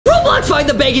Roblox Find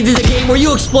the Bacons is a game where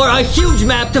you explore a huge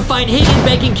map to find hidden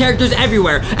bacon characters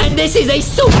everywhere. And this is a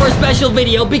super special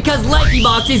video because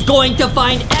LankyBox is going to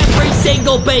find every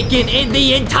single bacon in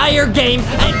the entire game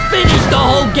and finish the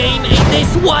whole game in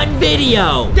this one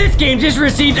video. This game just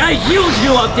received a huge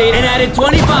new update and added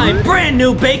 25 brand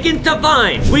new bacons to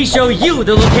find. We show you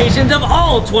the locations of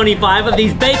all 25 of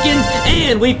these bacons,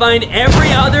 and we find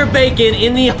every other bacon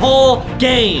in the whole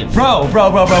game. Bro.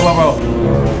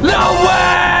 No way!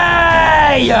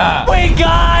 We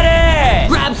got it!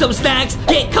 Grab some snacks,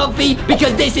 get comfy,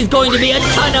 because this is going to be a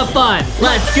ton of fun.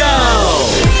 Let's go!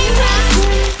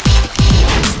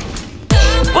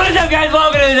 What is up, guys?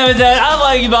 Welcome to this episode of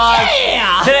LankyBox.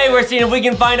 Yeah! Today we're seeing if we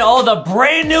can find all the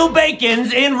brand new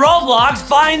bacons in Roblox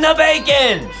Find the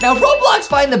Bacons. Now, Roblox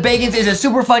Find the Bacons is a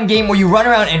super fun game where you run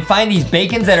around and find these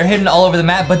bacons that are hidden all over the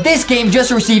map, but this game just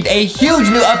received a huge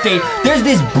new update. There's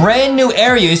this brand new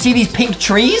area. You see these pink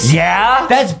trees? Yeah?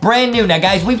 That's brand new. Now,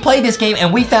 guys, we played this game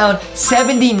and we found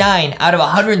 79 out of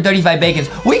 135 bacons.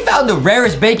 We found the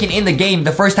rarest bacon in the game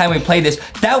the first time we played this.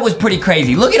 That was pretty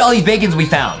crazy. Look at all these bacons we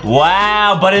found.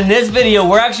 Wow, but in this video,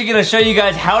 we're actually gonna show you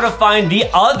guys how to find the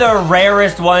other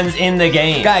rarest ones in the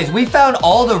game. Guys, we found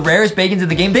all the rarest bacons in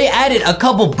the game. They added a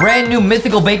couple brand new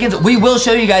mythical bacons. We will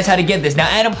show you guys how to get this. Now,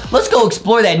 Adam, let's go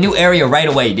explore that new area right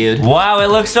away, dude. Wow, it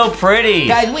looks so pretty.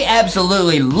 Guys, we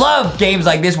absolutely love games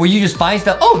like this where you just find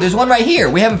stuff. Oh, there's one right here.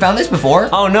 We haven't found this before.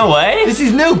 Oh, no way? This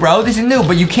is new, bro. This is new,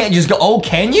 but you can't just go, oh,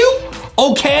 can you?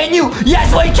 Oh, can you?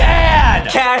 Yes, we can!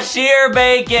 Cashier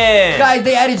bacon! Guys,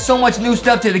 they added so much new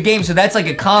stuff to the game, so that's like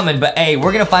a common, but hey,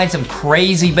 we're gonna find some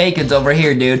crazy bacons over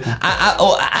here, dude.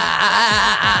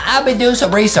 I've been doing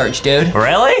some research, dude.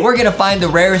 Really? We're gonna find the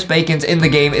rarest bacons in the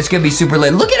game. It's gonna be super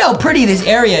lit. Look at how pretty this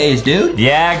area is, dude.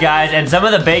 Yeah, guys, and some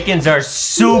of the bacons are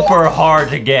super hard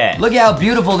to get. Look at how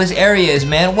beautiful this area is,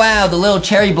 man. Wow, the little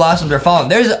cherry blossoms are falling.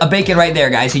 There's a bacon right there,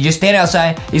 guys. He just stand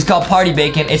outside. He's called Party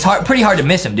Bacon. It's pretty hard to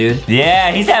miss him, dude.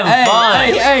 Yeah, he's having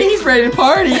fun. Hey, he's ready to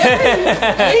party.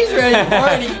 Hey, he's ready to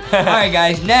party. All right,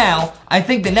 guys, now, I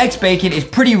think the next bacon is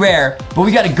pretty rare, but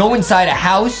we gotta go inside a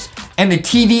house, and the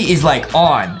TV is, like,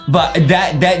 on, but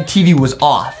that TV was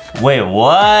off. Wait,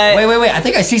 what? Wait, I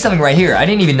think I see something right here. I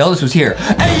didn't even know this was here.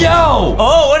 Hey, yo!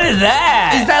 Oh, what is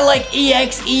that? Is that, like,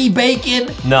 EXE bacon?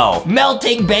 No.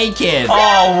 Melting bacon.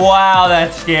 Oh, wow,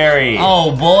 that's scary.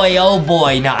 Oh,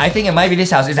 boy. Now, I think it might be this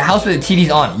house. It's a house where the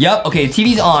TV's on. Yup, okay, the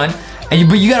TV's on,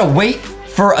 but you gotta wait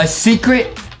for a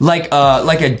secret, like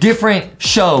a different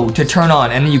show to turn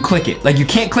on, and then you click it. Like, you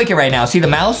can't click it right now. See the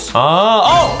mouse?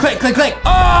 Oh! Click.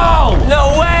 Oh!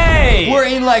 No way! We're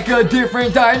in, like, a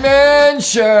different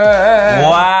dimension.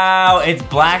 Wow, it's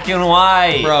black and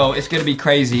white. Bro, it's gonna be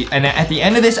crazy. And at the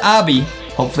end of this obby,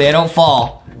 hopefully I don't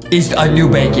fall, is a new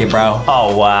bacon, bro.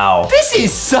 Oh, wow. This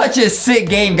is such a sick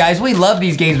game, guys. We love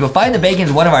these games, but Find the Bacon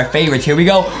is one of our favorites. Here we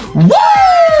go. Woo!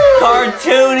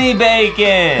 Cartoony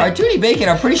bacon. Cartoony bacon,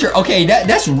 I'm pretty sure. Okay,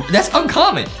 that's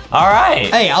uncommon. All right.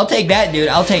 Hey, I'll take that, dude.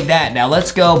 I'll take that. Now,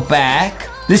 let's go back.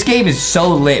 This game is so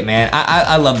lit, man.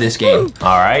 I love this game.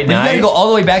 All right, but nice. You gotta go all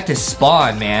the way back to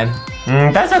spawn, man.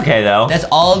 That's okay, though. That's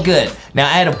all good. Now,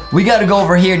 Adam, we gotta go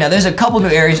over here. Now, there's a couple new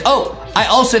areas. Oh, I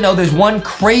also know there's one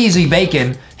crazy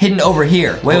bacon hidden over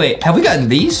here. Wait. Have we gotten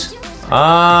these?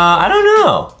 I don't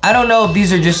know. I don't know if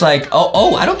these are just like,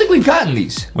 oh, I don't think we've gotten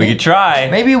these. We could try.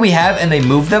 Maybe we have and they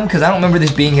moved them because I don't remember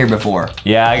this being here before.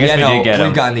 Yeah, I guess we did get them.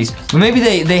 We've gotten these. But maybe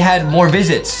they had more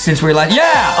visits since we were like,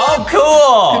 yeah! Oh,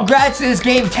 cool! Congrats to this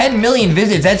game, 10 million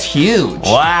visits. That's huge.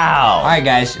 Wow. All right,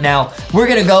 guys. Now, we're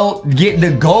going to go get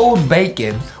the gold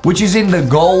bacon, which is in the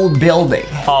gold building.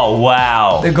 Oh,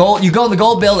 wow. You go in the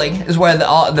gold building is where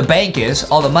the bank is,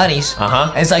 all the monies.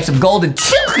 Uh-huh. And it's like some golden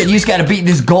chips that you just got to beat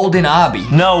this golden obby.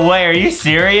 No way, are you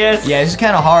serious? Yeah, this is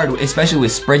kind of hard, especially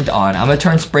with sprint on. I'm gonna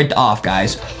turn sprint off,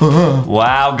 guys.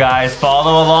 Wow, guys,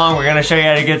 follow along. We're gonna show you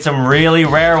how to get some really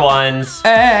rare ones.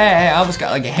 Hey, I almost got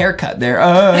like a haircut there.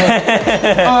 Oh,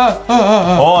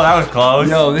 that was close.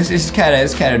 No, this is kind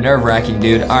of nerve-wracking,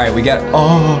 dude. All right, we got.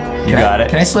 You got it.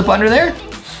 Can I slip under there?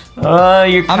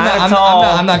 You're kind of tall.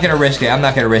 I'm not gonna risk it. I'm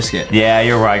not gonna risk it. Yeah,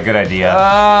 you're right. Good idea.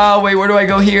 Wait, where do I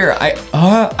go here? I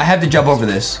have to jump over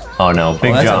this. Oh no,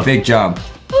 big jump. That's a big jump.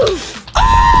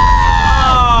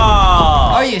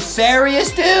 Are you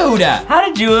serious, dude? How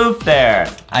did you oof there?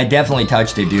 I definitely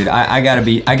touched it, dude. I gotta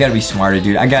be smarter,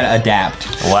 dude. I gotta adapt.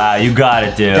 Wow, you got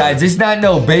it, dude. Guys, this is not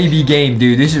no baby game,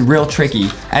 dude. This is real tricky.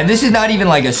 And this is not even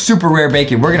like a super rare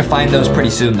bacon. We're gonna find those pretty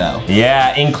soon, though.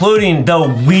 Yeah, including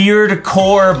the weird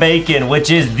core bacon,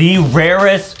 which is the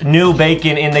rarest new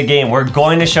bacon in the game. We're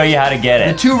going to show you how to get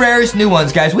it. The two rarest new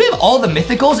ones, guys. We have all the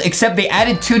mythicals, except they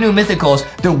added 2 new mythicals.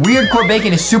 The weird core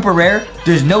bacon is super rare.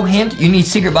 there's no hint. You need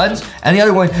secret buttons. And the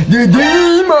other one, the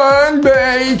demon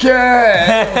bacon.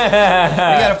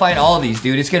 We gotta find all of these,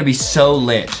 dude. It's gonna be so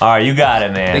lit. All right, you got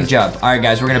it, man. Big job. All right,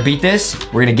 guys, we're gonna beat this.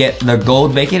 We're gonna get the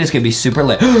gold bacon. It's gonna be super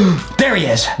lit. There he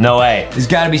is. No way. There's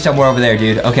gotta be somewhere over there,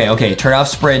 dude. Okay, turn off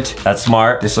sprint. That's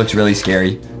smart. This looks really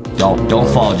scary. Don't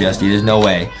fall, Justy. There's no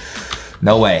way.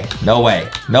 No way.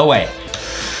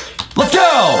 Let's go!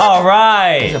 All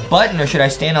right. There's a button, or should I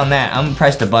stand on that? I'm gonna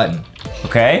press the button.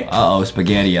 Okay. Uh-oh,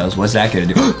 SpaghettiOs. What's that gonna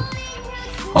do?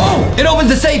 Oh! It opens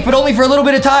the safe, but only for a little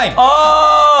bit of time.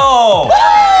 Oh!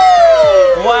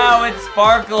 Wow, it's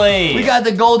sparkly. We got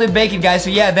the golden bacon, guys. So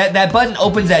yeah, that button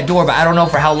opens that door, but I don't know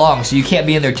for how long, so you can't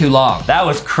be in there too long. That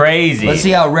was crazy. Let's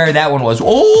see how rare that one was.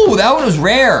 Oh, that one was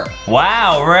rare.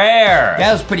 Wow, rare.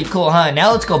 That was pretty cool, huh?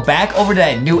 Now let's go back over to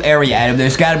that new area, Adam.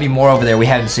 There's gotta be more over there we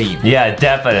haven't seen. Yeah,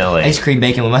 definitely. Ice cream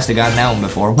bacon, we must have gotten that one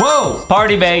before. Whoa!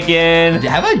 Party bacon.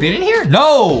 Have I been in here?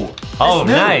 No! Oh,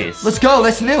 nice. Let's go,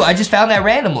 that's new. I just found that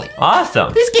randomly.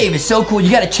 Awesome. This game is so cool.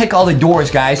 You gotta check all the doors,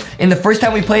 guys. And the first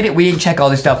time we played it, we didn't check all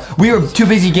this stuff. We were too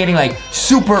busy getting like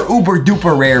super uber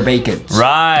duper rare bacons.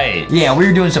 Right. Yeah, we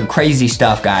were doing some crazy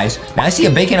stuff, guys. Now I see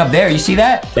a bacon up there. You see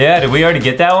that? Yeah, did we already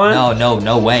get that one?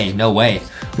 No way.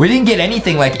 We didn't get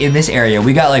anything like in this area.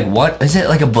 We got like, what? Is it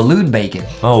like a balloon bacon?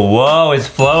 Oh, whoa, it's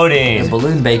floating. A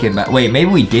balloon bacon. Wait, maybe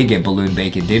we did get balloon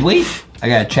bacon. Did we? I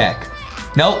gotta check.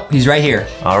 Nope, he's right here.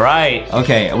 All right.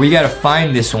 Okay, we gotta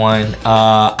find this one.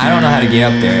 I don't know how to get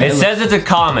up there. It says it's a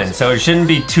common, so it shouldn't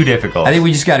be too difficult. I think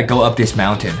we just gotta go up this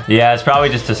mountain. Yeah, it's probably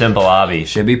just a simple obby.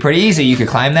 Should be pretty easy. You could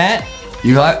climb that.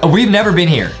 We've never been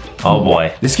here. Oh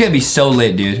boy. This is gonna be so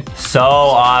lit, dude. So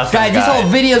awesome, guys. This whole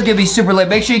video is gonna be super lit.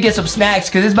 Make sure you get some snacks,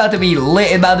 because it's about to be lit.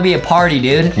 It's about to be a party,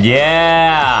 dude.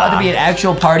 Yeah. About to be an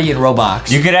actual party in Roblox.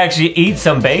 You could actually eat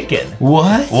some bacon.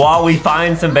 What? While we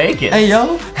find some bacon. Hey,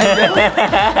 yo.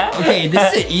 Okay,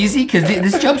 this is easy, because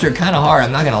these jumps are kind of hard.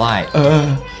 I'm not gonna lie.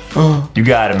 You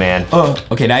got it, man.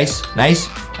 Okay, nice.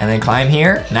 And then climb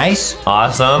here. Nice.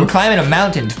 Awesome. We're climbing a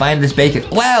mountain to find this bacon.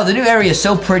 Wow, the new area is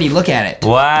so pretty. Look at it.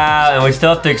 Wow, and we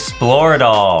still have to explore it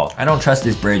all. I don't trust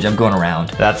this bridge. I'm going around.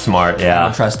 That's smart, yeah. I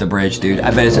don't trust the bridge, dude. I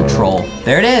bet it's a troll.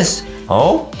 There it is.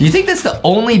 Oh? Do you think that's the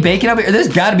only bacon up here? There's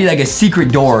got to be like a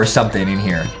secret door or something in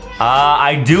here.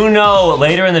 I do know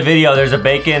later in the video there's a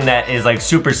bacon that is like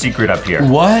super secret up here.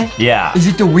 What? Yeah. Is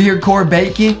it the weird core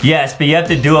bacon? Yes, but you have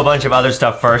to do a bunch of other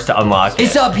stuff first to unlock it.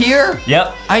 It's up here?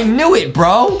 Yep. I knew it,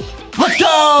 bro. Let's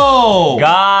go!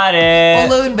 Got it.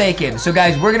 Balloon bacon. So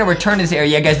guys, we're gonna return to this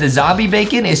area. Guys, the zombie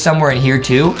bacon is somewhere in here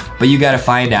too, but you gotta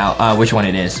find out which one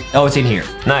it is. Oh, it's in here.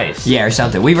 Nice. Yeah, or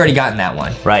something. We've already gotten that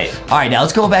one. Right. All right, now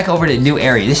let's go back over to the new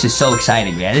area. This is so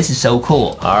exciting, man. This is so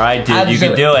cool. All right, dude, you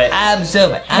can do it. I'm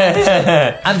zooming.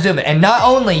 I'm zooming. And not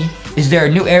only is there a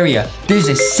new area, there's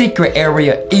a secret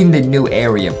area in the new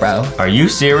area, bro. Are you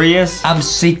serious? I'm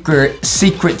secret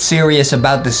serious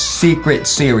about the secret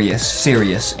serious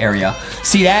area.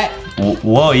 See that?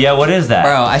 Whoa, yeah, what is that?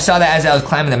 Bro, I saw that as I was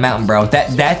climbing the mountain, bro.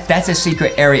 That's a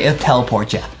secret area. It'll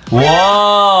teleport you.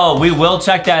 Whoa, we will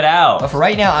check that out. But for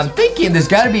right now, I'm thinking there's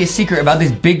gotta be a secret about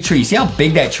this big tree. See how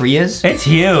big that tree is? It's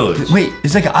huge. Wait,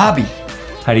 it's like an obby.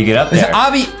 How do you get up There's there? an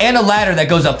obby and a ladder that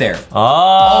goes up there. Oh.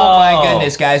 Oh my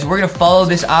goodness, guys. We're gonna follow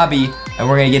this obby and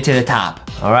we're gonna get to the top.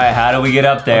 All right, how do we get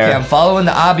up there? Okay, I'm following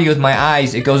the obby with my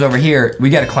eyes. It goes over here. We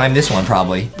gotta climb this one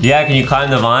probably. Yeah, can you climb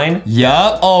the vine?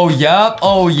 Yup. Oh, yup.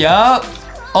 Oh, yup.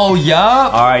 Oh,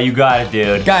 yup. All right, you got it,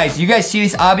 dude. Guys, you guys see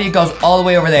this obby? It goes all the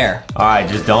way over there. All right,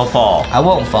 just don't fall. I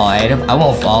won't fall, Adam. I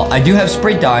won't fall. I do have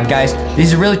sprint on, guys. This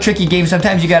is a really tricky game.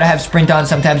 Sometimes you gotta have sprint on.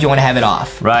 Sometimes you wanna have it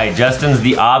off. Right, Justin's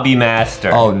the obby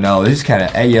master. Oh, no. This is kinda,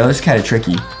 hey, yo, this is kinda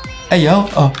tricky. Hey, yo.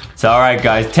 Oh. So, all right,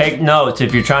 guys, take notes.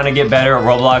 If you're trying to get better at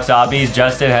Roblox obbies,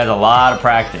 Justin has a lot of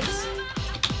practice.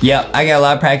 Yep, I got a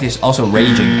lot of practice also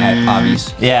raging at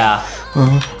obbies. Yeah.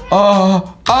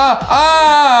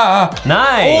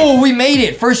 Nice. Oh, we made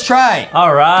it. First try.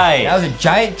 All right. That was a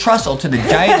giant trussel to the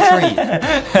giant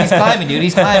tree. He's climbing, dude.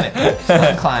 He's climbing.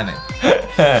 I'm climbing.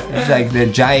 It's like the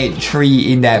giant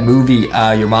tree in that movie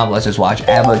your mom lets us watch,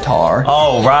 Avatar.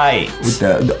 Oh, right. With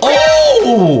the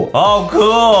oh! Oh,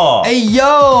 cool. Hey,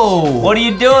 yo! What are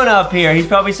you doing up here? He's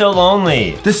probably so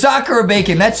lonely. The Sakura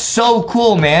bacon. That's so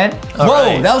cool, man. All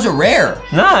Whoa, right. that was a rare.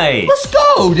 Nice. Let's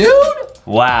go, dude.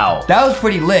 Wow. That was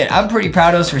pretty lit. I'm pretty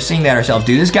proud of us for seeing that ourselves,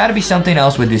 dude. There's got to be something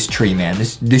else with this tree, man.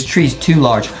 This tree is too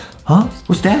large. Huh?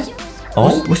 What's that?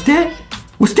 Oh? What's that?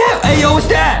 What's that? Hey, yo, what's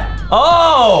that?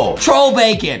 Oh! Troll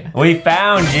bacon. We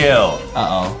found you.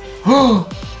 Uh-oh.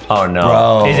 Oh no.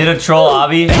 Bro. Is it a troll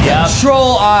obby? Yep.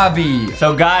 Troll obby.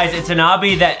 So guys, it's an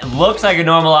obby that looks like a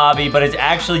normal obby, but it's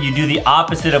actually, you do the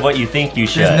opposite of what you think you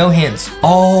should. There's no hints.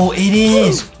 Oh, it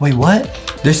is. Wait, what?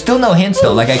 There's still no hints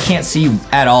though. Like I can't see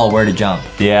at all where to jump.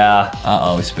 Yeah.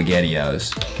 Uh-oh,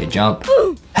 SpaghettiOs. Okay, jump.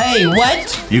 Hey,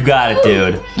 what? You got it,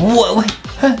 dude. What?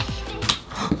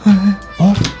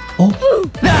 Oh.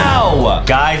 No!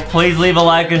 Guys, please leave a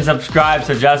like and subscribe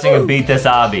so Justin can beat this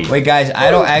obby. Wait, guys,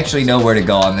 I don't actually know where to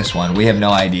go on this one. We have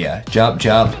no idea. Jump,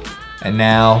 jump. And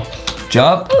now,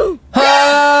 jump.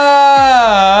 I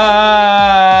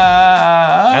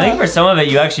think for some of it,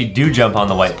 you actually do jump on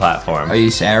the white platform. Are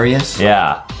you serious?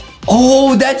 Yeah.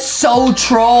 Oh, that's so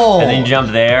troll. And then you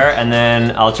jump there, and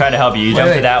then I'll try to help you. You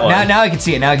jump to that one. Now I can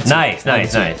see it. Now I can see it.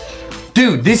 Nice.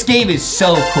 Dude, this game is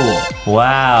so cool.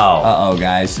 Wow. Uh-oh,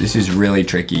 guys. This is really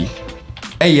tricky.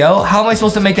 Hey, yo, how am I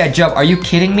supposed to make that jump? Are you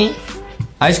kidding me?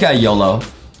 I just got a YOLO.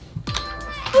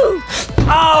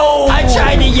 Oh! I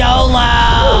tried to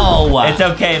YOLO! It's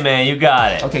okay, man. You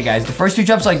got it. Okay, guys, the first two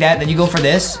jumps like that, then you go for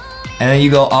this, and then you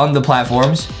go on the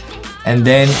platforms, and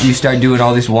then you start doing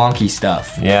all this wonky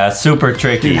stuff. Yeah, super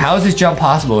tricky. Dude, how is this jump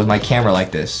possible with my camera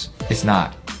like this? It's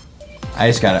not.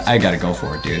 I gotta go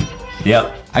for it, dude.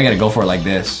 Yep. I gotta go for it like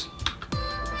this.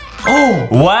 Oh!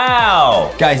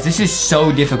 Wow! Guys, this is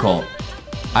so difficult.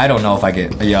 I don't know if I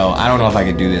could, I don't know if I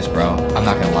could do this, bro. I'm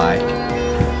not gonna lie.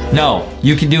 No,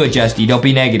 you can do it, Justy. Don't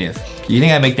be negative. You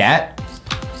think I make that?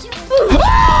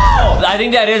 I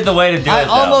think that is the way to do it, I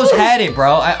almost had it,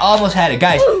 bro. I almost had it.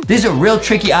 Guys, this is a real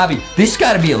tricky obby. This has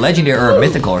gotta be a legendary or a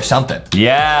mythical or something.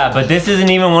 Yeah, but this isn't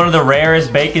even one of the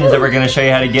rarest bacons that we're gonna show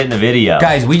you how to get in the video.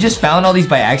 Guys, we just found all these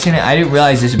by accident. I didn't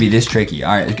realize this would be this tricky.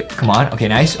 All right, come on. Okay,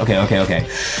 nice. Okay.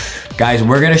 Guys,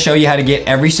 we're gonna show you how to get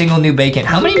every single new bacon.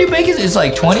 How many new bacons? It's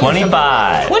like 20?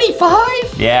 25.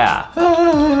 25? Yeah.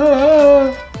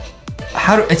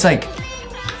 It's like...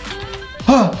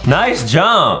 Nice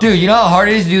jump. Dude, you know how hard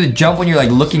it is to do the jump when you're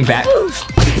like looking back?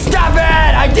 Stop it!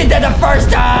 I did that the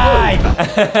first time!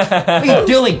 What are you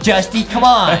doing, Justy? Come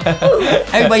on.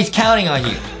 Everybody's counting on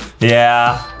you.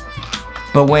 Yeah.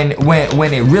 But when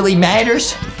it really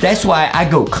matters, that's why I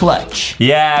go clutch.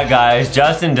 Yeah, guys,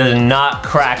 Justin does not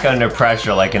crack under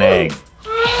pressure like an egg.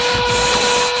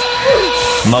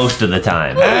 Most of the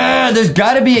time. There's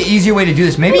gotta be an easier way to do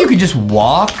this. Maybe you could just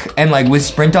walk and like with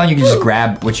sprint on, you can just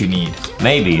grab what you need.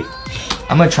 Maybe.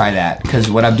 I'm gonna try that because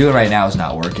what I'm doing right now is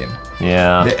not working.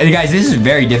 Yeah. Guys, this is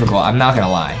very difficult. I'm not gonna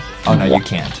lie. Oh no, you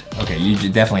can't. Okay, you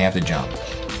definitely have to jump.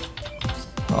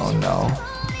 Oh no.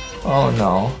 Oh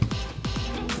no.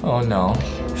 Oh no.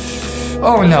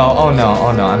 Oh no, oh no,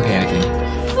 oh no, I'm panicking.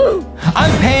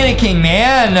 I'm panicking,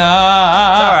 man! It's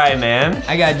alright, man.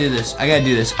 I gotta do this, I'm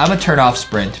gonna turn off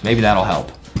sprint. Maybe that'll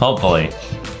help. Hopefully.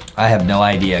 I have no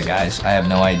idea, guys. I have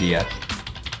no idea.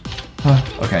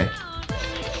 Okay.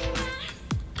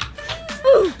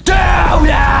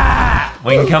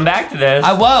 We can come back to this.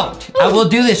 I won't. I will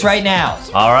do this right now.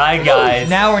 Alright, guys.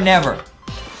 Now or never.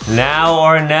 Now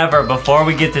or never, before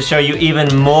we get to show you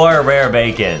even more rare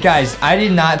bacon. Guys, I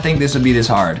did not think this would be this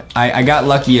hard. I got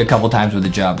lucky a couple times with the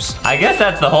jumps. I guess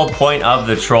that's the whole point of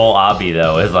the troll obby,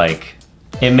 though, is like,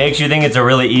 it makes you think it's a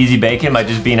really easy bacon by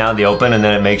just being out in the open, and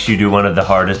then it makes you do one of the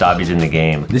hardest obbies in the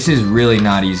game. This is really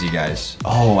not easy, guys.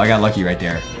 Oh, I got lucky right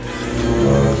there.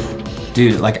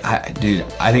 Dude, like, I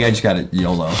think I just got a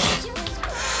YOLO.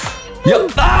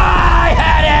 Yep. I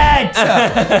had it!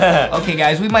 Okay,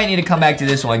 guys, we might need to come back to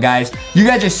this one, guys. You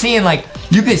guys are seeing, like,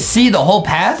 you could see the whole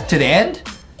path to the end,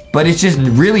 but it's just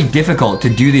really difficult to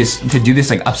do this,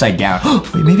 like, upside down.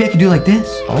 Wait, maybe I can do it like this.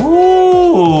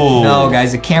 Oh. No,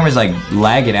 guys, the camera's, like,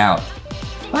 lagging out.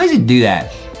 Why does it do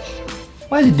that?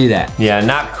 Why does it do that? Yeah,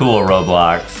 not cool,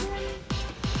 Roblox.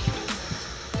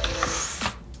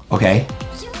 Okay.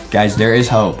 Guys, there is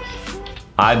hope.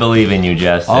 I believe in you,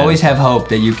 Justin. Always have hope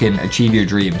that you can achieve your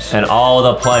dreams. And all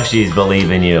the plushies believe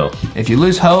in you. If you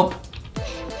lose hope,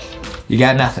 you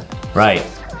got nothing. Right.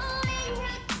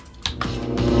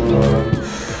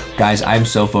 Guys, I'm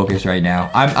so focused right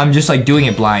now. I'm just like doing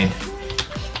it blind.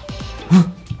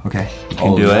 Okay.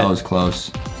 can do it. That was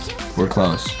close. We're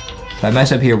close. If I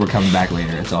mess up here, we're coming back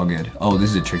later. It's all good. Oh,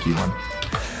 this is a tricky one.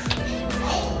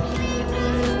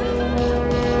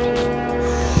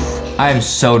 I am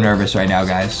so nervous right now,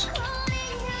 guys.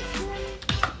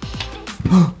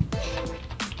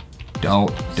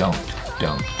 Don't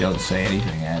say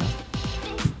anything, Adam.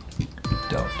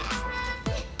 Don't.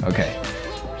 Okay.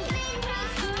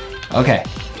 Okay.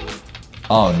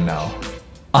 Oh no.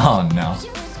 Oh no.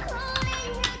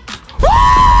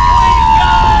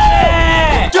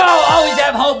 Got always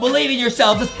have hope. Believe in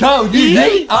yourself. Let's go,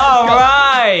 dude. All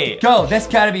right. Go. That's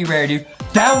gotta be rare, dude.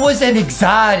 That was an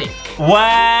exotic.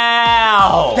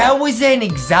 Wow. That was an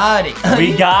exotic.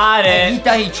 We got And he it.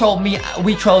 thought he trolled me.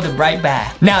 We trolled him right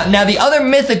back. Now the other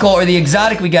mythical or the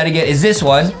exotic we gotta get is this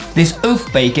one. This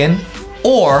oof bacon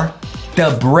or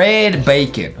the bread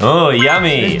bacon. Oh,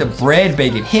 yummy. Here's the bread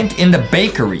bacon. Hint in the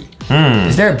bakery.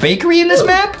 Is there a bakery in this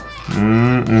map?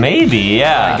 Maybe,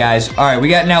 yeah. All right, guys. All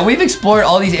right, now we've explored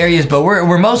all these areas, but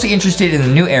we're mostly interested in the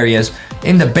new areas.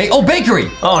 In the bakery.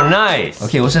 Oh, nice.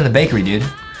 Okay, what's in the bakery, dude?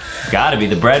 Gotta be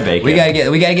the bread bacon. We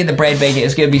gotta get the bread bacon.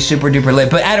 It's gonna be super duper lit.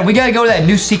 But Adam, we gotta go to that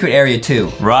new secret area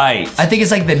too. Right. I think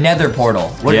it's like the nether portal.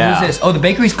 Who's this? Oh, the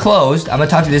bakery's closed. I'm gonna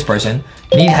talk to this person.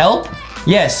 Need help?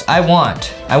 Yes, I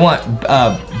want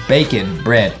bacon,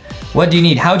 bread. What do you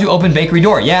need? How to open bakery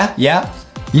door? Yeah.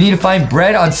 You need to find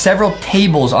bread on several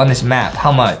tables on this map.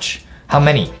 How much? How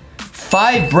many?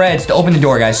 5 breads to open the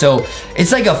door, guys. So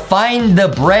it's like a find the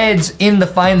breads in the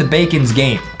find the bacons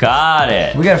game. Got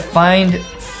it. We gotta find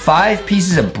 5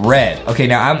 pieces of bread. Okay,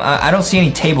 now I don't see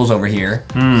any tables over here.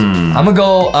 I'm gonna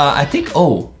go. I think.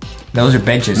 Oh, those are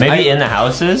benches. Maybe in the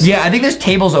houses? Yeah, I think there's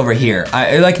tables over here.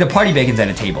 Like the party bacon's at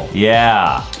a table.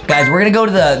 Yeah. Guys, we're gonna go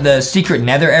to the secret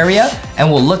nether area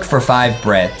and we'll look for 5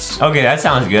 breads. Okay, that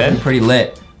sounds good. Pretty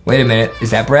lit. Wait a minute,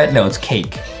 is that bread? No, it's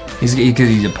cake. Because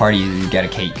he's a party, he's got a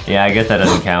cake. Yeah, I guess that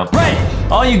doesn't count. Bread!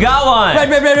 Oh, you got one.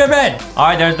 Bread! All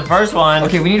right, there's the first one.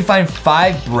 Okay, we need to find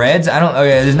 5 breads.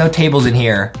 Okay, there's no tables in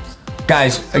here.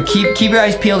 Guys, keep your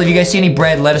eyes peeled. If you guys see any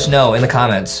bread, let us know in the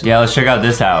comments. Yeah, let's check out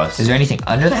this house. Is there anything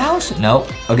under the house?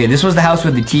 Nope. Okay, this was the house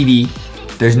with the TV.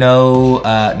 There's no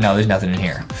there's nothing in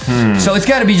here. So it's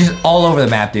gotta be just all over the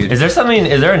map, dude. Is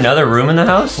there another room in the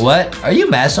house? What? Are you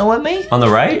messing with me? On the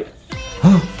right?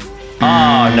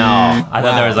 Oh, no. I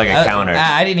thought there was like a counter.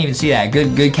 I didn't even see that.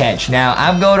 Good catch. Now,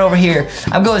 I'm going over here.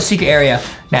 I'm going to the secret area.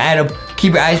 Now, Adam,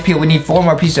 keep your eyes peeled. We need 4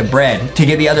 more pieces of bread to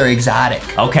get the other exotic.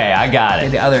 Okay, I got Get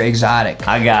it. the other exotic.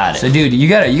 I got it. So, dude, you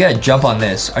gotta jump on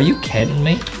this. Are you kidding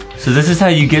me? So this is how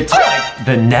you get to like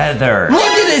the nether. Look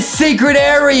at this secret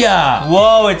area.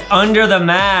 Whoa, it's under the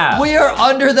map. We are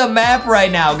under the map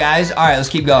right now, guys. All right, let's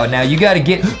keep going. Now, you gotta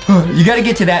get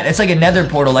to that. It's like a nether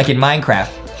portal, like in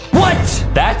Minecraft. What?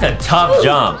 That's a tough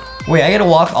jump. Wait, I gotta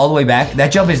walk all the way back?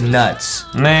 That jump is nuts.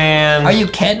 Man. Are you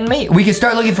kidding me? We can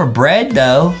start looking for bread,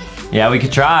 though. Yeah, we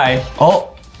could try.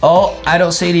 Oh, I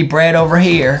don't see any bread over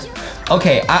here.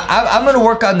 Okay, I'm gonna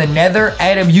work on the nether.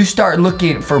 Adam, you start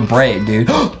looking for bread, dude.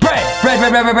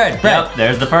 bread. Yep,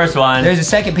 there's the first one. There's a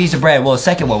second piece of bread. Well, a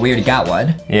second one, we already got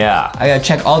one. Yeah. I gotta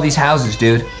check all these houses,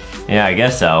 dude. Yeah, I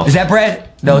guess so. Is that bread?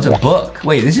 No, it's a book.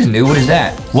 Wait, this is new. What is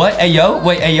that? What? Ayo?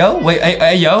 Wait, ayo? Wait,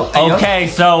 ayo? Okay,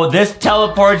 so this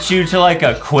teleports you to like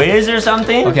a quiz or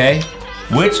something? Okay.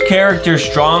 Which character's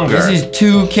stronger? This is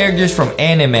 2 characters from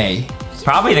anime.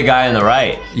 Probably the guy on the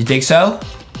right. You think so?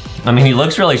 I mean, he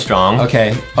looks really strong.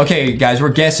 Okay, guys, we're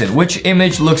guessing. Which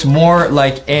image looks more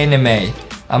like anime?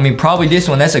 I mean, probably this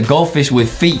one. That's a goldfish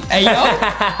with feet. Ayo?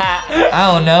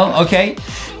 I don't know. Okay.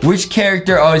 Which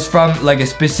character is from like a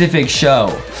specific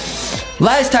show?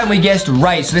 Last time we guessed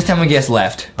right, so this time we guessed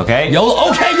left. Okay.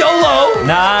 YOLO. Okay, YOLO.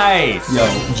 Nice. Yo,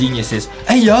 geniuses.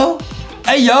 Hey, yo.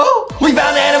 We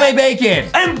found the anime bacon.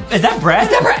 Is that bread?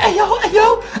 Hey, yo.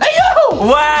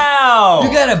 Wow.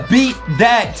 You gotta beat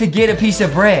that to get a piece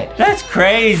of bread. That's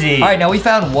crazy. All right, now we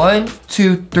found 1,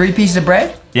 2, 3 pieces of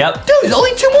bread. Yep. Dude, there's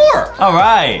only 2 more. All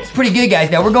right. Pretty good, guys.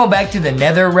 Now we're going back to the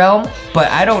nether realm, but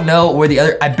I don't know where the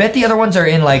other, I bet the other ones are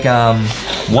in like,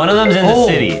 One of them's in the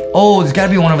city. Oh, there's gotta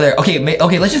be one over there. Okay,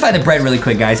 let's just find the bread really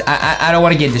quick, guys. I don't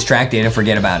want to get distracted and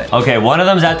forget about it. Okay, one of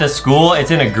them's at the school.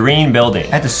 It's in a green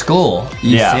building. At the school?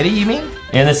 Yeah. City, you mean?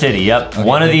 In the city, yep. Okay.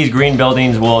 One of these green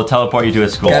buildings will teleport you to a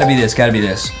school. Gotta be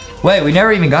this. Wait, we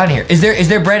never even got here. Is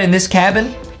there bread in this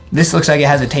cabin? This looks like it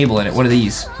has a table in it. What are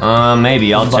these?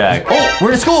 Maybe. I'll check. Oh, we're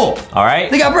in a school. All right.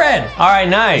 They got bread. All right,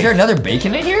 nice. Is there another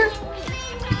bacon in here?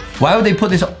 Why would they put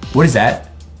this? What is that?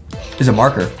 There's a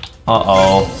marker.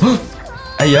 Uh-oh.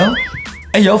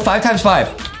 Hey, yo, 5 times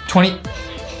 5. 20.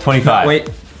 25. Wait.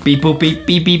 Beep, boop, beep,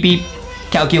 beep, beep, beep.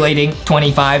 Calculating.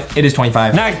 25. It is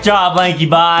 25. Nice job,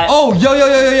 LankyBot. Oh,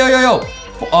 yo.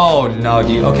 Oh, no,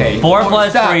 dude. Okay. 4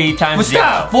 plus 3 times 0.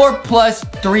 Stop. 4 plus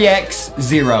 3x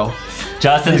 0.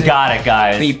 Justin's got it,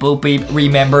 guys. Beep, boop, beep.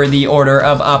 Remember the order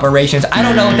of operations. I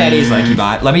don't know what that is,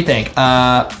 LankyBot. Let me think.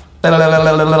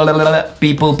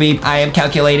 Beep, boop, beep. I am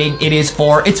calculating. It is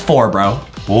 4. It's 4, bro.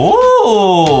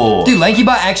 Ooh. Dude,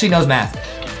 LankyBot actually knows math.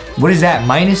 What is that?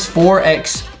 Minus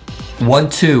 4x 1,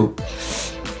 2.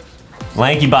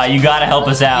 LankyBot, you gotta help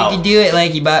us out. You can do it,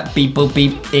 LankyBot. Beep, boop,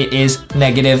 beep. It is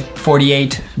negative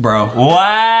 48, bro.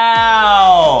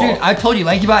 Wow. Dude, I told you,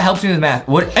 LankyBot helps me with math.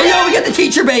 What? Hey, yo, we got the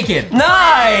teacher bacon.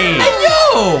 Nice. Hey,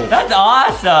 yo. That's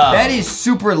awesome. That is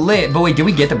super lit. But wait, did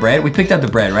we get the bread? We picked up the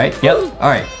bread, right? Yep. All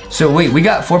right. So wait, we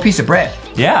got 4 pieces of bread.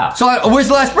 Yeah. So where's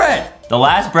the last bread? The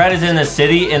last bread is in the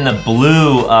city in the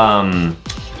blue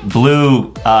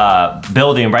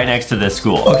building right next to the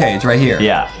school. Okay, it's right here.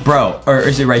 Yeah. Bro, or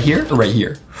is it right here or right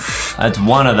here? That's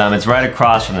one of them. It's right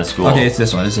across from the school. Okay, it's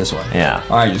this one. It's this one. Yeah.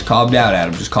 All right, just calm down,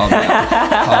 Adam. Just calm down.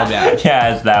 Calm down.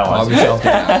 Yeah, it's that one. Calm yourself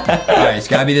down. All right, it's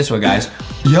gotta be this one, guys.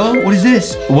 Yo, what is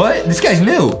this? What? This guy's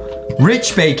new.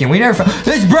 Rich bacon. We never found.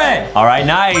 This bread. All right,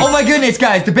 nice. Oh my goodness,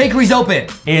 guys! The bakery's open.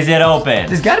 Is it open?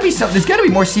 There's gotta be some. There's gotta be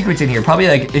more secrets in here. Probably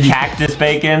like if you, Cactus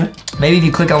bacon? maybe if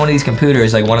you click on one of these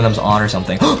computers, like one of them's on or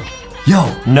something.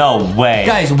 Yo, No way.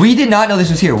 guys, we did not know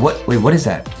this was here. What? Wait, what is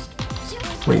that?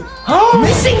 Wait.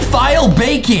 Missing file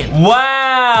bacon.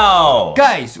 Wow.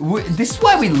 Guys, this is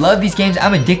why we love these games.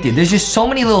 I'm addicted. There's just so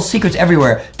many little secrets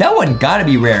everywhere. That one gotta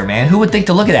be rare, man. Who would think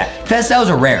to look at that? That was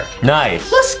a rare.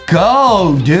 Nice. Let's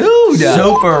go, dude.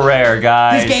 Super rare,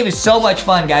 guys. This game is so much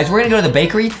fun, guys. We're gonna go to the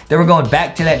bakery, then we're going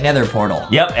back to that nether portal.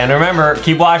 Yep, and remember,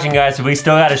 keep watching, guys, so we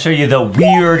still gotta show you the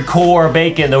weird core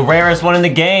bacon, the rarest one in the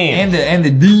game. And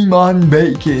the demon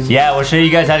bacon. Yeah, we'll show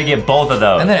you guys how to get both of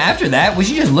those. And then after that, we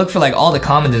should just look for like all the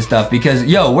commons and stuff because,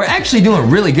 yo, we're actually doing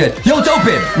really good. Yo, it's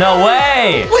open. No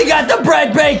way. We got the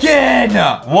bread bacon.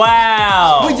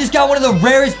 Wow. We just got one of the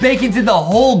rarest bacons in the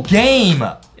whole game.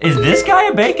 Is this guy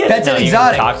a bacon? That's No, an you can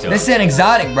talk exotic. to him. This is an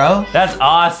exotic, bro. That's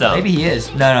awesome. Maybe he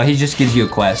is. No, he just gives you a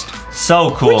quest.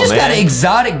 So cool, We just man. got an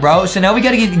exotic, bro. So now we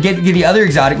gotta get the other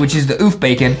exotic, which is the oof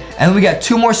bacon. And then we got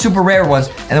 2 more super rare ones,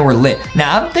 and then we're lit.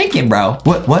 Now, I'm thinking, bro.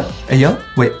 What? Hey, yo?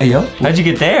 Wait, hey, yo? How'd you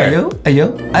get there? Hey,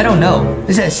 yo? I don't know.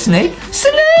 Is that a snake?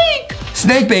 Snake!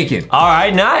 Snake bacon. All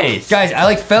right, nice. Guys, I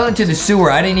like fell into the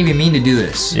sewer. I didn't even mean to do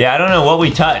this. Yeah, I don't know what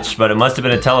we touched, but it must have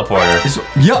been a teleporter.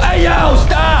 Hey, yo,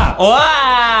 stop!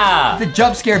 Wow. The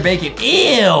jump scare bacon.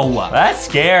 Ew! That's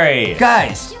scary.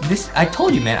 Guys, I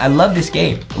told you, man, I love this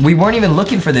game. We weren't even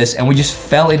looking for this, and we just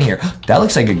fell in here. That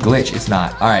looks like a glitch. It's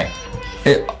not. All right.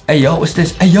 Hey, yo, what's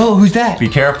this? Hey, yo, who's that? Be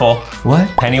careful. What?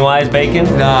 Pennywise bacon?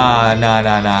 Nah.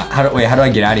 How do I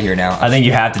get out of here now? I think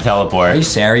you have to teleport. Are you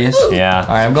serious? Yeah.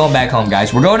 All right, I'm going back home,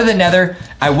 guys. We're going to the nether.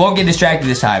 I won't get distracted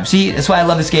this time. See, that's why I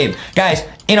love this game. Guys,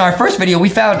 in our first video, we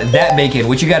found that bacon,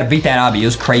 which you gotta beat that obby. It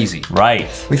was crazy. Right.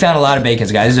 We found a lot of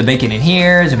bacons, guys. There's a bacon in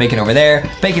here. There's a bacon over there.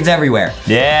 Bacon's everywhere.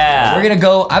 Yeah. We're gonna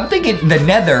go, I'm thinking the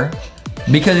nether,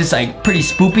 because it's like pretty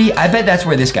spoopy. I bet that's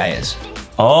where this guy is.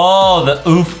 Oh, the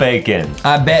oof bacon.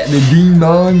 I bet the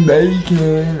demon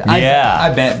bacon. Yeah.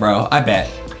 I bet, bro. I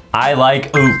bet. I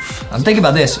like oof. I'm thinking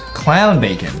about this. Clown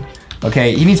bacon.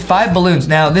 Okay, he needs 5 balloons.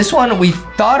 Now, this one we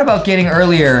thought about getting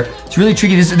earlier. It's really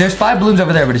tricky. There's 5 balloons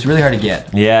over there, but it's really hard to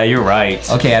get. Yeah, you're right.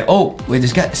 Okay, oh, wait,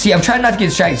 there's got, see, I'm trying not to get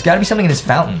distracted. There's gotta be something in this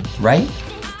fountain, right?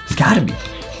 There's gotta be.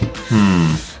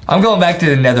 I'm going back to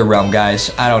the nether realm, guys.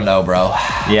 I don't know, bro.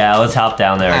 Yeah, let's hop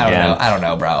down there again. I don't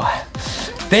know, bro.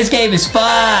 This game is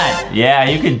fun. Yeah,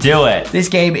 you could do it. This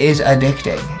game is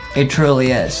addicting. It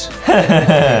truly is.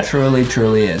 It truly,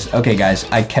 truly is. Okay, guys,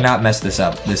 I cannot mess this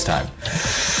up this time.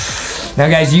 Now,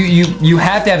 guys, you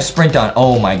have to have sprint on.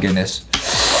 Oh my goodness.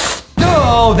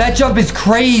 Oh, that jump is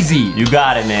crazy. You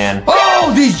got it, man.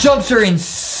 Oh, these jumps are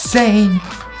insane.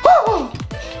 Oh,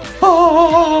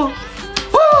 oh,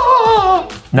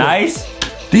 oh. Nice.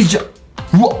 These jumps.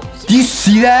 Do you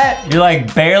see that? You're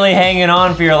like barely hanging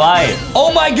on for your life.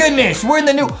 Oh my goodness, we're in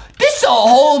the new. This is a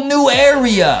whole new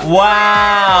area.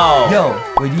 Wow.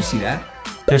 Yo, wait, do you see that?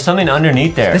 There's something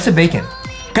underneath there. That's a bacon.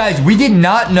 Guys, we did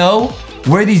not know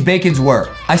where these bacons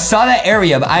were. I saw that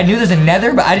area, but I knew there's a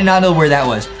nether, but I did not know where that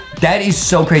was. That is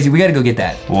so crazy. We gotta go get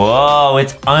that. Whoa,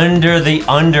 it's under the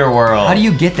underworld. How do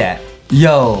you get that?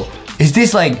 Yo, is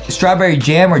this like strawberry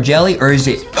jam or jelly, or is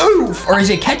it oof, or is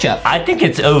it ketchup? I think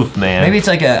it's oof, man. Maybe it's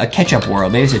like a ketchup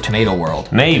world. Maybe it's a tomato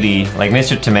world. Maybe. Like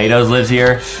Mr. Tomatoes lives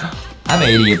here. I'm an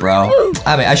idiot, bro.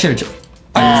 I should have.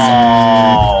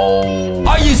 Oh.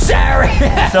 Are you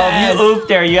serious? So if you oof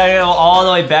there, you gotta go all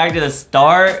the way back to the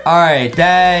start. All right,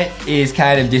 that is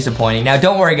kind of disappointing. Now,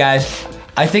 don't worry, guys.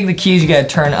 I think the key is you gotta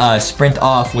turn sprint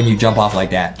off when you jump off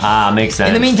like that. Ah, makes sense.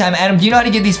 In the meantime, Adam, do you know how to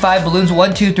get these 5 balloons?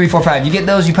 1, 2, 3, 4, 5. You get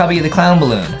those, you probably get the clown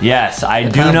balloon. Yes, I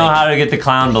do clown know bacon. how to get the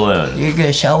clown balloon. You're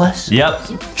gonna show us? Yep.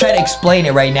 Try to explain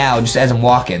it right now, just as I'm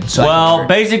walking. So Well,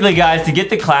 basically, guys, to get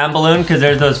the clown balloon, because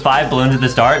there's those 5 balloons at the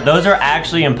start, those are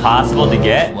actually impossible to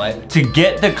get. What? To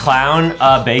get the clown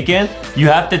bacon, you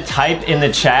have to type in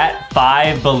the chat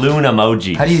 5 balloon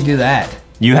emoji. how do you do that?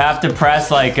 You have to press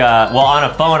like, well, on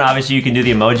a phone, obviously you can do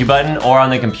the emoji button, or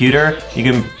on the computer, you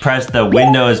can press the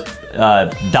Windows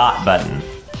dot button.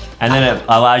 And then it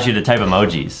allows you to type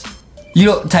emojis. You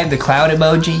don't type the cloud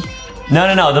emoji?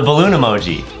 No, the balloon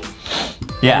emoji.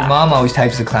 Yeah. Your mom always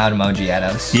types the clown emoji at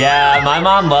us. Yeah, my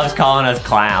mom loves calling us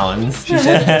clowns. She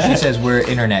says we're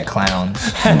internet clowns.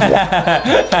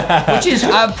 Which is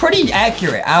pretty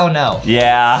accurate. I don't know.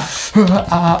 Yeah.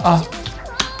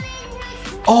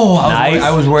 Oh, Nice. I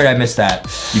was worried I missed that.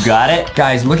 You got it?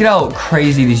 Guys, look at how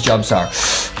crazy these jumps are.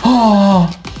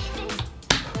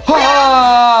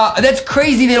 That's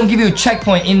crazy they don't give you a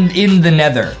checkpoint in the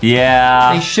nether.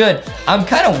 Yeah. They should. I'm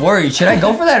kind of worried. Should I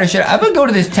go for that or should I? I'm gonna go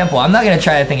to this temple. I'm not gonna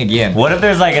try that thing again. What if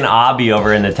there's like an obby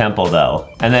over in the temple though?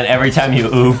 And then every time you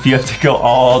oof, you have to go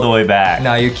all the way back.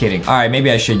 No, you're kidding. All right, maybe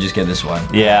I should just get this one.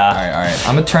 Yeah. All right.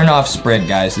 I'm gonna turn off sprint,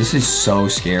 guys. This is so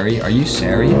scary. Are you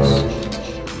serious?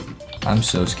 I'm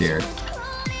so scared.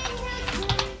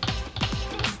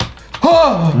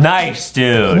 Oh! Nice,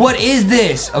 dude. What is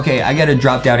this? Okay, I gotta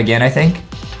drop down again, I think.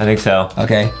 I think so.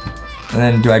 Okay. And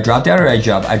then do I drop down or do I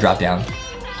jump? I drop down.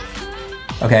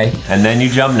 Okay. And then you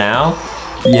jump now?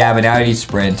 Yeah, but now I need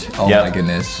sprint. Oh Yep. my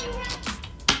goodness.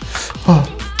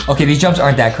 Okay, these jumps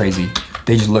aren't that crazy.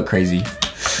 They just look crazy.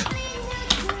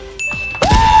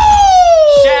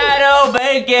 Shadow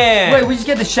bacon! Wait, we just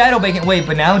get the shadow bacon. Wait,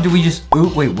 but now do we just... Ooh,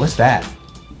 wait, what's that?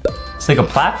 It's like a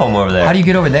platform over there. How do you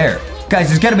get over there? Guys,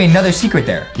 there's gotta be another secret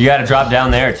there. You gotta drop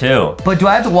down there too. But do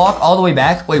I have to walk all the way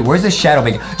back? Wait, where's the shadow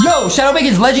bacon? Yo, shadow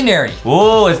bacon's legendary.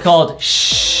 Ooh, it's called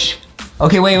shh.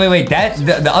 Okay, wait. That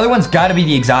the other one's gotta be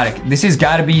the exotic. This has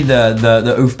gotta be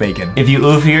the oof bacon. If you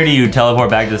oof here, do you teleport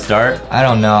back to the start? I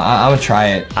don't know. I'm gonna try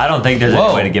it. I don't think there's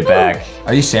any way to get back.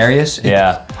 Are you serious?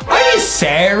 Yeah. Are you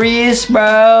serious,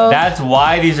 bro? That's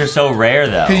why these are so rare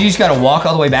though. Because you just gotta walk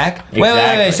all the way back? Exactly.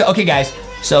 Wait. So, okay, guys.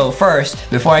 So first,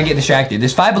 before I get distracted,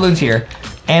 there's 5 balloons here.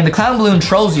 And the clown balloon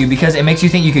trolls you because it makes you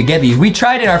think you could get these. We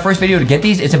tried in our first video to get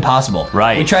these. It's impossible.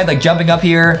 Right. We tried like jumping up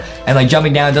here and like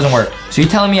jumping down. It doesn't work. So you're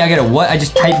telling me I gotta what? I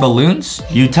just type balloons?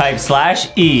 You type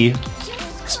 /E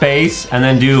space and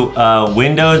then do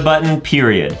Windows button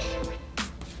period.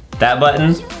 That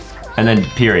button and then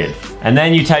period. And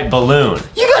then you type balloon.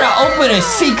 You gotta open a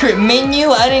secret menu?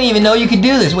 I didn't even know you could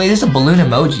do this. Wait, this is a balloon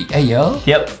emoji. Hey, yo.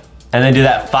 Yep. And then do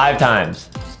that 5 times.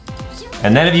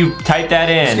 And then if you type that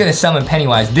in... It's gonna summon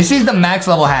Pennywise. This is the max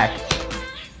level hack.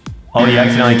 Oh, you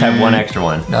accidentally typed 1 extra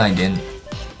one. No, I didn't.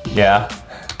 Yeah.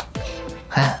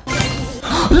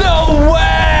 No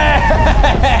way!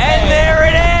 And there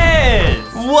it is!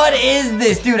 What is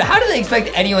this? Dude, how do they expect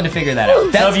anyone to figure that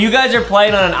out? So if you guys are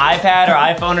playing on an iPad or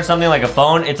iPhone or something like a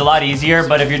phone, it's a lot easier.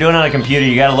 But if you're doing it on a computer,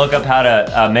 you gotta look up how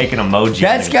to make an emoji.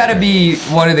 That's gotta be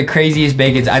one of the craziest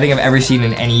bacons I think I've ever seen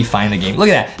in any Find the Game. Look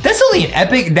at that. That's only an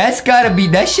epic.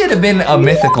 That should have been a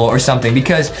mythical or something,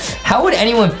 because how would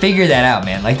anyone figure that out,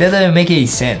 man? Like, that doesn't make any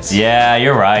sense. Yeah,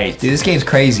 you're right. Dude, this game's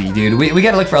crazy, dude. We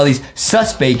gotta look for all these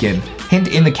sus bacon. Hint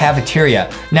in the cafeteria.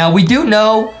 Now, we do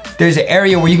know there's an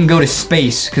area where you can go to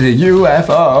space because of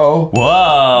UFO.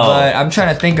 Whoa. But I'm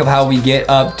trying to think of how we get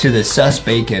up to the sus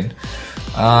bacon.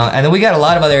 And then we got a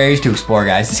lot of other areas to explore,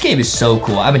 guys. This game is so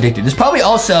cool. I'm addicted. There's probably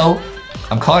also,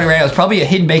 I'm calling it right now, there's probably a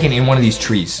hidden bacon in one of these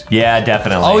trees. Yeah,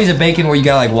 definitely. Always a bacon where you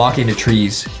gotta like walk into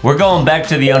trees. We're going back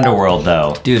to the underworld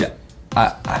though. Dude,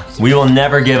 we will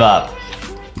never give up.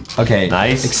 Okay.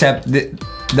 Nice. Except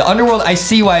the underworld, I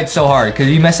see why it's so hard. Because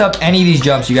if you mess up any of these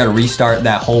jumps, you gotta restart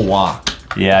that whole walk.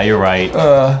 Yeah, you're right.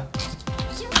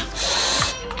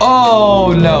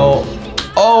 Oh no.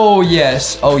 Oh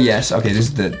yes. Oh yes. Okay, this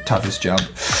is the toughest jump.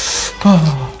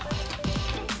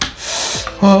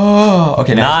 Oh,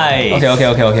 okay. Nice.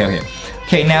 Okay.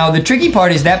 Okay, now the tricky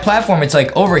part is that platform, it's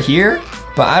like over here,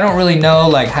 but I don't really know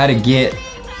like how to get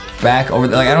back over,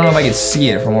 like I don't know if I can see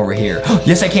it from over here.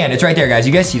 Yes, I can. It's right there, guys.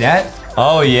 You guys see that?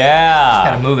 Oh yeah.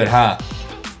 Gotta move it, huh?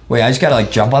 Wait, I just gotta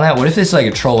like jump on that? What if it's like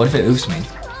a troll? What if it oofs me?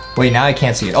 Wait, now I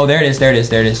can't see it. Oh, there it is.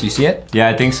 You see it? Yeah,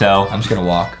 I think so. I'm just gonna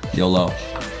walk. YOLO.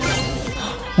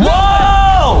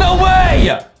 Whoa! No way!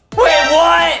 Wait,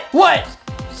 what? What?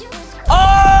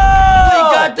 Oh! We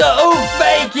got the oof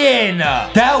bacon!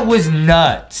 That was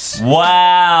nuts.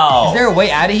 Wow. Is there a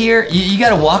way out of here? You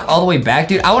gotta walk all the way back,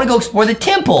 dude. I wanna go explore the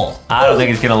temple. I don't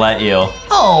think it's gonna let you.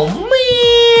 Oh, man.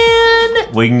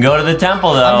 We can go to the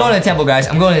temple though. I'm going to the temple, guys.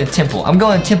 I'm going to the temple.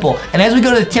 And as we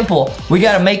go to the temple, we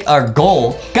gotta make our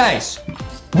goal. Guys,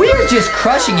 we're just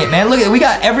crushing it, man. Look at it. We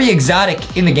got every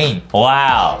exotic in the game.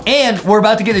 Wow. And we're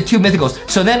about to get the 2 mythicals.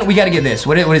 So then we gotta get this.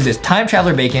 What is this? Time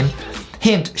Traveler Bacon.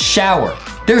 Hint, shower.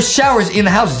 There's showers in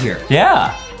the houses here.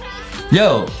 Yeah.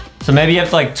 Yo. So maybe you have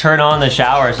to like turn on the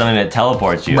shower or something that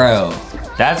teleports you. Bro.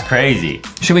 That's crazy.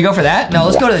 Should we go for that? No,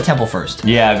 let's go to the temple first.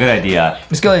 Yeah, good idea.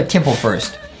 Let's go to the temple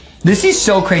first. This is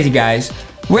so crazy, guys.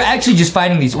 We're actually just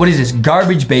finding these. What is this?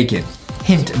 Garbage bacon.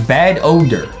 Hint, bad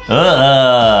odor.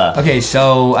 Okay,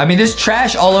 so, I mean, there's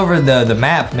trash all over the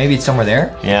map. Maybe it's somewhere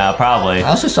there. Yeah, probably. I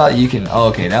also saw that you can, oh,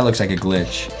 okay, that looks like a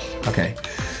glitch. Okay.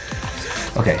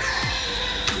 Okay.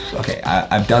 Okay,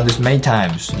 I've done this many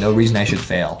times. No reason I should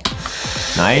fail.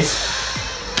 Nice.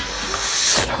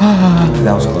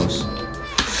 That was close.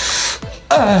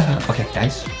 Okay,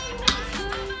 nice.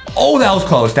 Oh, that was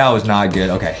close. That was not good.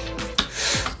 Okay.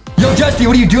 Yo, Justy,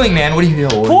 what are you doing, man? What are you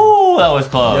doing? Ooh, that was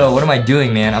close. Yo, what am I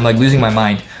doing, man? I'm like losing my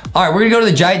mind. All right, we're gonna go to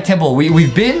the giant temple.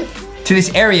 We've been to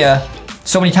this area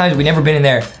so many times. We've never been in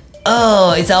there.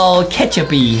 Oh, it's all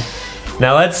ketchup-y.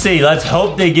 Now let's see. Let's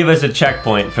hope they give us a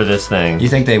checkpoint for this thing. You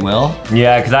think they will?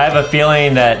 Yeah, because I have a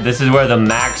feeling that this is where the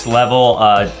max level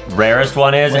rarest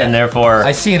one is, and therefore...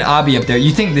 I see an obby up there.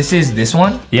 You think this is this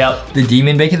one? Yep. The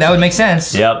demon bacon? That would make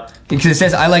sense. Yep. Because it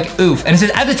says, I like oof. And it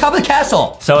says, at the top of the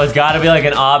castle. So it's got to be like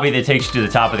an obby that takes you to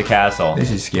the top of the castle.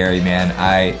 This is scary, man.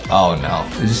 Oh no.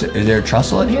 Is there a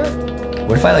trestle in here?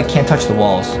 What if I like can't touch the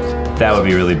walls? That would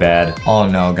be really bad. Oh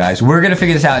no, guys. We're gonna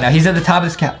figure this out. Now he's at the top of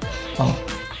this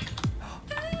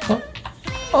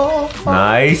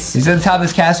Nice. He's at the top of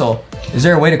this castle. Is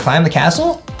there a way to climb the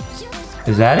castle?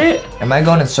 Is that it? Am I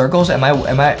going in circles? Am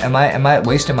I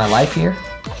wasting my life here?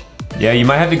 Yeah, you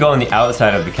might have to go on the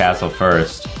outside of the castle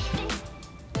first.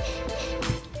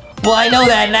 Well, I know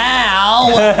that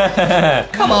now.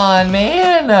 Come on,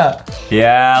 man.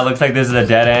 Yeah, looks like this is a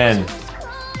dead end.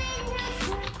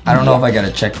 I don't know if I got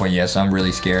a checkpoint yet, so I'm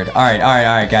really scared. All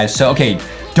right, guys. So, okay,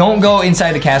 don't go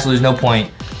inside the castle. There's no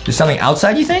point. There's something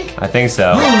outside, you think? I think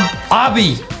so.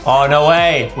 Obby! Oh, no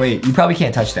way. Wait, you probably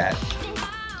can't touch that.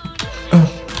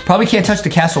 Probably can't touch the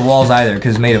castle walls either,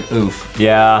 because it's made of oof.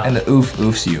 Yeah. And the oof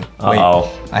oofs you. Wait,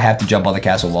 I have to jump on the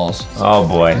castle walls. Oh,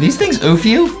 boy. Do these things oof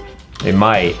you? They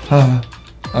might.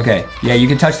 Okay, yeah, you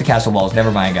can touch the castle walls.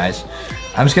 Never mind, guys.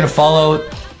 I'm just gonna follow.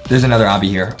 There's another obby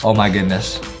here. Oh my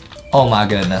goodness. Oh my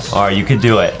goodness. All right, you could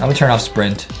do it. I'm gonna turn off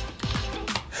sprint.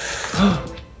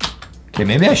 Okay,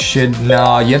 maybe I should.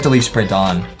 No, you have to leave sprint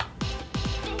on.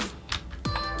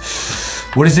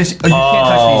 What is this? Oh, you can't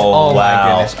touch these. Oh wow.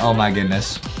 My goodness. Oh my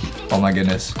goodness. Oh my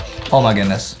goodness. Oh my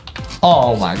goodness.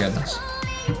 Oh my goodness.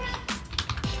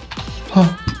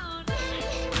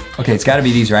 Okay, it's gotta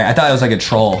be these, right? I thought it was like a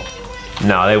troll.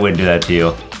 No, they wouldn't do that to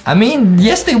you. I mean,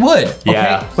 yes, they would.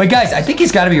 Yeah. Okay? Wait, guys, I think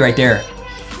it's gotta be right there.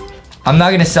 I'm not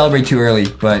gonna celebrate too early,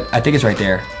 but I think it's right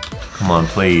there. Come on,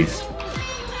 please.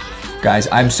 Guys,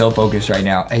 I'm so focused right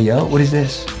now. Hey, yo, what is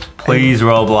this? Please,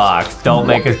 Roblox, don't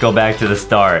make us go back to the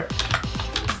start.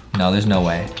 No, there's no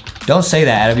way. Don't say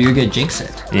that, Adam. You're gonna jinx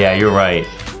it. Yeah, you're right.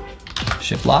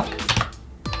 Shift lock.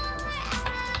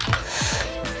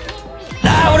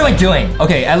 Ah, what am I doing?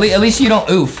 Okay, at least you don't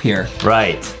oof here.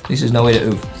 Right. At least there's no way to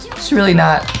oof. It's really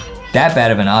not that bad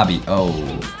of an obby. Oh,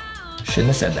 shouldn't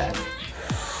have said that.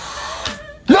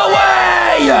 No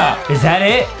way! Is that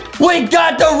it? We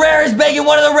got the rarest bacon,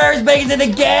 one of the rarest bacons in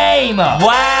the game!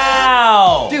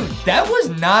 Wow! Dude, that was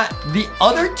not, the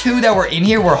other two that were in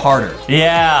here were harder.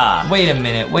 Yeah. Wait a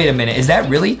minute, is that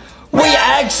really? We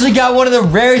actually got one of the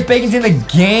rarest bacons in the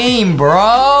game,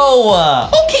 bro!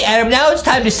 Okay, Adam, now it's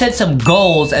time to set some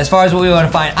goals as far as what we want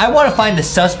to find. I want to find the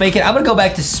sus bacon. I'm gonna go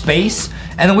back to space,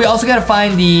 and then we also gotta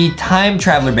find the time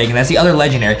traveler bacon. That's the other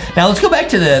legendary. Now let's go back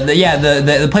to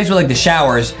the place with like the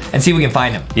showers and see if we can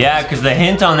find them. Yeah, because the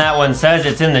hint on that one says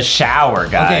it's in the shower,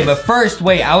 guys. Okay, but first,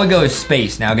 wait, I would go to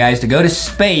space. Now, guys, to go to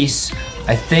space,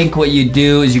 I think what you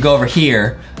do is you go over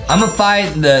here. I'm gonna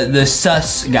find the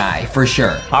sus guy for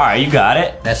sure. All right, you got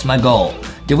it. That's my goal.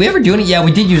 Did we ever do it? Yeah,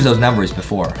 we did use those numbers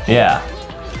before. Yeah.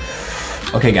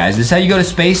 Okay, guys, this is how you go to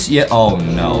space? Yeah. Oh,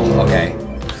 no. Okay.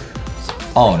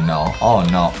 Oh, no. Oh,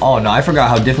 no. Oh, no. I forgot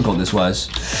how difficult this was.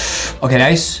 Okay,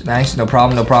 nice. Nice. No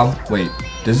problem. No problem. Wait.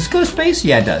 Does this go to space?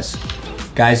 Yeah, it does.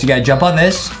 Guys, you gotta jump on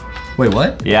this. Wait,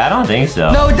 what? Yeah, I don't think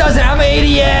so. No, it doesn't. I'm an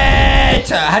idiot.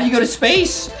 How do you go to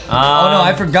space? Oh, no.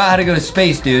 I forgot how to go to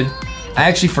space, dude. I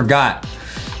actually forgot.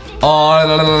 Oh,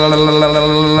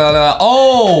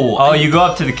 you go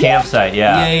up to the campsite,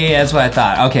 yeah. Yeah, that's what I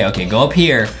thought. Okay, go up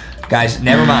here. Guys,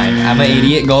 never mind. I'm an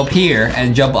idiot. Go up here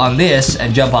and jump on this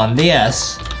and jump on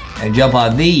this and jump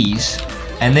on these.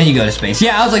 And then you go to space.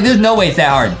 Yeah, I was like, there's no way it's that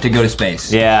hard to go to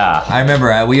space. Yeah. I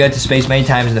remember we went to space many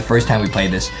times the first time we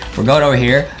played this. We're going over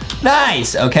here.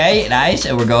 Nice, okay, nice.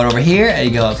 And we're going over here, and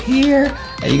you go up here,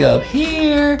 and you go up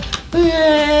here.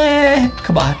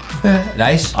 Come on.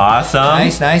 Nice. Awesome.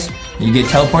 Nice. You get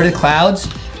teleported to clouds,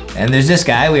 and there's this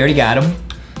guy. We already got him.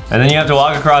 And then you have to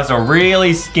walk across a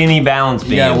really skinny balance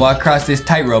beam. You gotta walk across this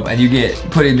tightrope and you get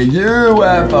put in the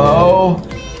UFO.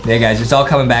 Yeah, guys, it's all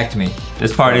coming back to me.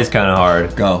 This part is kind of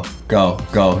hard. Go, go,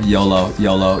 go. YOLO,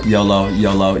 YOLO, YOLO,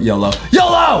 YOLO, YOLO,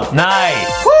 YOLO!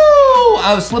 Nice. Woo!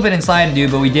 I was slipping and sliding,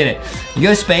 dude, but we did it. You go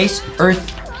to space,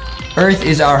 Earth. Earth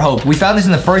is our hope. We found this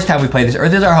in the first time we played this.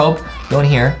 Earth is our hope. Go in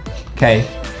here. Okay.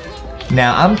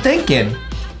 Now, I'm thinking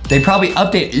they probably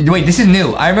update. Wait, this is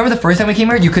new. I remember the first time we came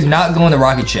here, you could not go in the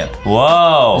rocket ship.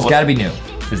 Whoa. It's gotta be new.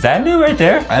 Is that new right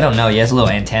there? I don't know. He has a little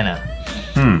antenna.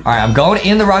 All right, I'm going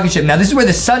in the rocket ship. Now, this is where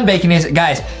the sun bacon is.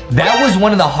 Guys, that was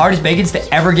one of the hardest bacons to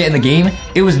ever get in the game.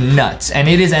 It was nuts, and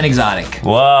it is an exotic.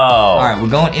 Whoa. All right, we're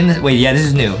going in this. Wait, yeah, this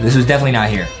is new. This was definitely not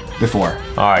here before.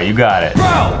 All right, you got it.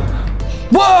 Bro!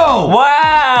 Whoa!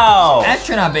 Wow!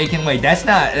 Astronaut bacon. Wait, that's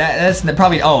not. That's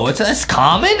probably. Oh, that's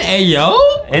common. Hey, yo.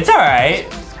 It's all right.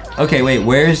 Okay, wait.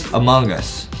 Where's Among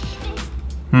Us?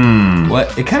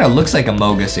 What? It kind of looks like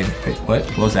Among Us. Wait, what?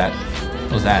 What was that?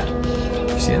 What was that?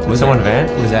 You see that? Someone vent?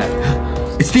 What was that?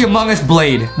 It's the Among Us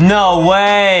blade. No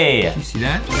way! You see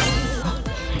that?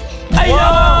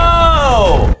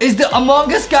 Whoa! Is the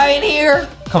Among Us guy in here?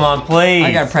 Come on, please.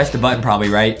 I gotta press the button probably,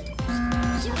 right?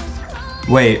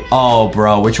 Wait, oh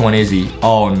bro, which one is he?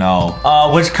 Oh no.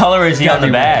 Which color is he on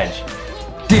the badge?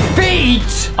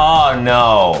 Defeat! Oh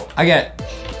no.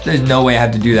 There's no way I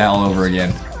have to do that all over again.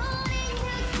 You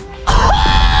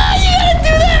gotta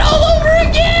do that all over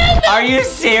again! Are you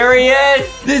serious?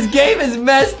 This game is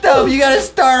messed up. You gotta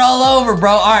start all over,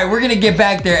 bro. All right, we're gonna get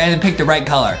back there and pick the right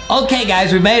color. Okay,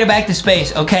 guys, we made it back to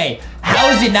space. Okay, how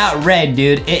is it not red,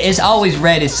 dude? It's always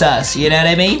red is sus, you know what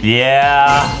I mean?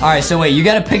 Yeah. All right, so wait, you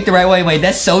gotta pick the right way. Wait,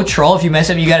 that's so troll. If you mess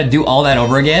up, you gotta do all that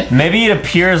over again? Maybe it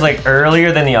appears like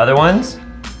earlier than the other ones?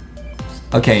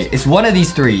 Okay, it's one of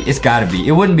these three. It's gotta be.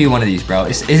 It wouldn't be one of these, bro.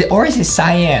 Is it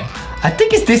Cyan? I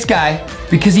think it's this guy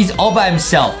because he's all by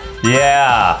himself.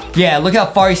 Yeah. Yeah, look how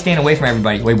far he's staying away from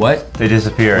everybody. Wait, what? They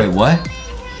disappeared. Wait, what?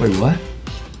 Wait, what?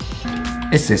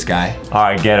 It's this guy. All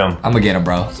right, get him. I'm gonna get him,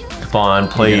 bro. Come on,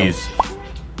 please.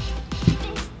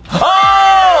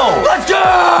 Oh! Let's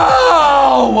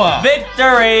go!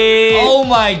 Victory! Oh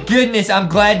my goodness, I'm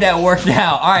glad that worked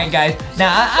out. All right, guys.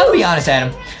 Now, I'll be honest,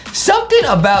 Adam. Something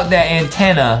about that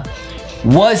antenna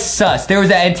was sus. There was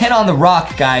that antenna on the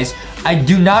rock, guys. I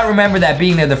do not remember that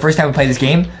being there the first time we played this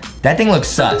game. That thing looks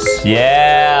sus.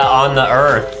 Yeah, on the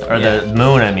Earth, or the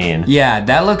moon, I mean. Yeah,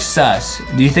 that looks sus.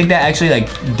 Do you think that actually, like,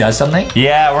 does something?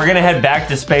 Yeah, we're gonna head back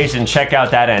to space and check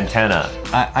out that antenna.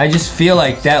 I just feel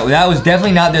like that was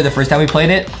definitely not there the first time we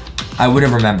played it. I would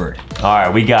have remembered. All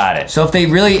right, we got it. So if they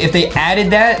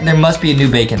added that, there must be a new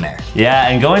bacon there. Yeah,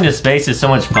 and going to space is so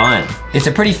much fun. It's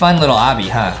a pretty fun little obby,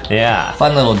 huh? Yeah.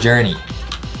 Fun little journey.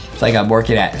 It's like I'm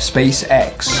working at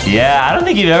SpaceX. Yeah, I don't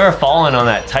think you've ever fallen on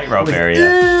that tightrope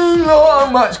area.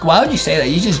 Why would you say that?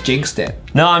 You just jinxed it.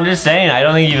 No, I'm just saying, I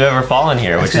don't think you've ever fallen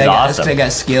here, which is awesome. That's because I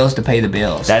got skills to pay the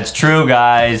bills. That's true,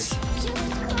 guys.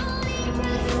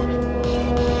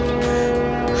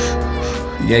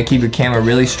 You gotta keep your camera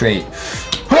really straight.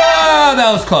 Ah,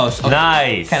 that was close. Okay.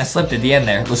 Nice. Kind of slipped at the end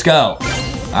there. Let's go.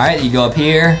 All right, you go up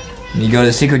here, and you go to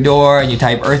the secret door, and you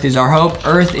type Earth is our hope.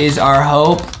 Earth is our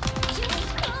hope.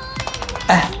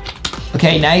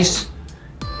 Okay, nice.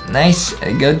 Nice.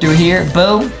 Go through here.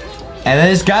 Boom. And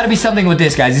there's got to be something with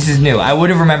this, guys. This is new. I would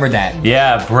have remembered that.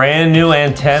 Yeah, brand new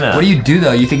antenna. What do you do,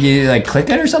 though? You think you, like, click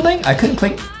it or something? I couldn't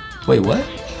click. Wait, what?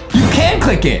 You can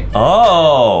click it.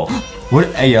 Oh.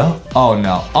 What? Hey, yo. Oh,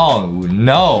 no. Oh,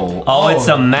 no. Oh, it's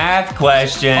some math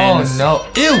questions. Oh,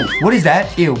 no. Ew. What is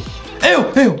that? Ew.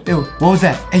 Ew, ew, ew. What was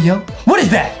that? Hey, yo. What is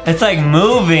that? It's like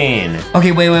moving.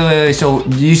 Okay, wait. So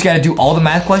you just got to do all the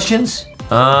math questions?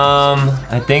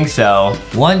 I think so.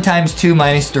 1 times 2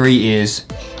 minus 3 is...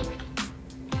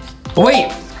 Oh,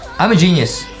 wait, I'm a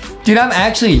genius. Dude, I'm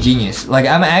actually a genius. Like,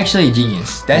 I'm actually a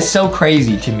genius. That's so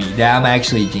crazy to me that I'm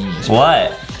actually a genius.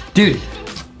 What? Dude,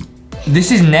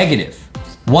 this is negative.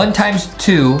 1 times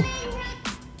 2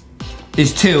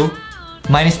 is 2.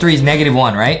 Minus 3 is negative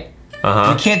 1, right?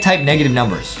 Uh-huh. You can't type negative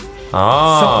numbers.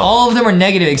 Oh. So all of them are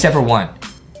negative except for 1.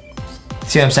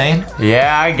 See what I'm saying?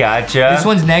 Yeah, I gotcha. This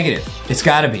one's negative. It's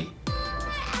gotta be.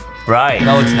 Right.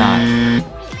 No, it's not.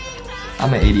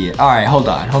 I'm an idiot. All right, hold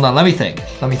on. Let me think.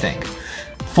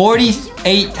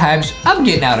 48 times, I'm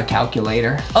getting out a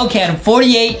calculator. Okay, Adam,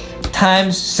 48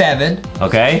 times 7.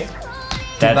 Okay.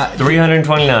 That's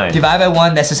 329. Divide by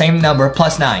 1, that's the same number,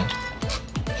 plus 9.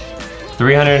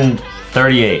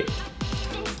 338.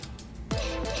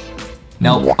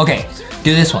 No, okay,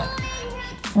 do this one.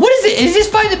 What is is this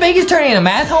find the bacons turning into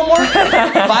math homework?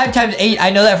 5 times 8, I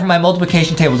know that from my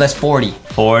multiplication tables, that's 40.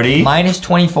 40. Minus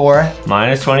 24.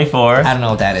 Minus 24. I don't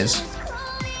know what that is.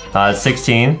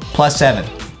 16. Plus 7.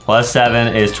 Plus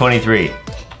 7 is 23.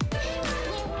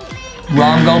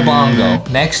 Rongo bongo.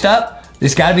 Next up,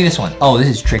 this gotta be this one. Oh, this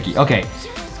is tricky. Okay.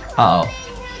 Uh-oh.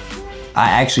 I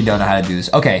actually don't know how to do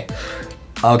this. Okay.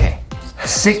 Okay.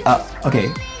 6,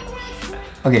 okay.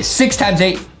 Okay, 6 times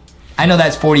 8. I know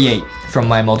that's 48 from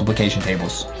my multiplication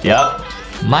tables. Yep.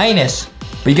 Minus,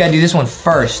 but you gotta do this one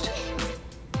first.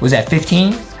 Was that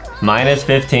 15? Minus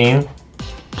 15.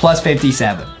 Plus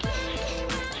 57.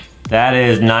 That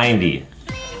is 90.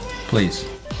 Please.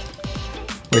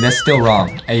 Wait, that's still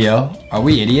wrong. Hey, yo, are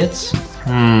we idiots?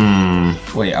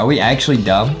 Wait, are we actually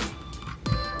dumb?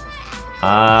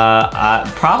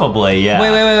 Probably, yeah.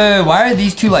 Wait. Why are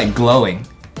these two, like, glowing?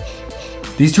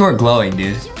 These two are glowing,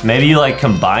 dude. Maybe you, like,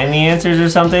 combine the answers or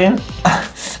something?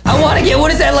 I want to get,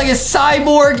 what is that, like a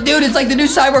cyborg? Dude, it's like the new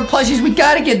cyborg plushies. We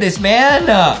gotta get this, man.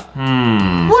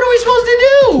 What are we supposed to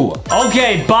do?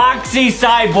 Okay, Boxy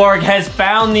Cyborg has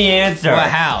found the answer. Well,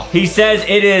 how? He says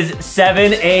it is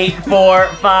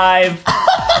 7845.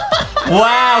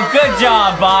 Wow, good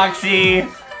job, Boxy.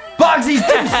 Boxy's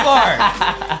too smart.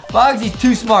 Boxy's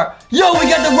too smart. Yo, we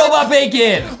got the robot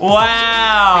bacon.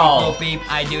 Wow. Beep,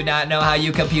 beep. I do not know how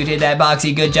you computed that,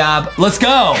 Boxy. Good job. Let's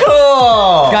go.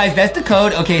 Cool. Guys, that's the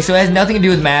code. Okay, so it has nothing to do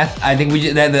with math. I think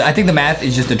I think the math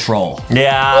is just a troll.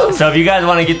 Yeah, so if you guys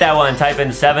want to get that one, type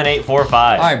in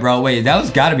 7845. All right, bro. Wait, that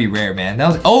was gotta be rare, man. That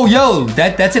was. Oh, yo,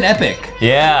 that's an epic.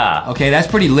 Yeah. Okay, that's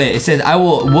pretty lit. It says, I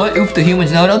will, what if the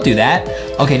humans, no, don't do that.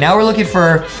 Okay, now we're looking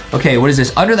for, okay, what is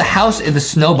this? Under the house in the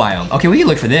snow biome. Okay, we can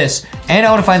look for this. And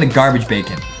I want to find the garbage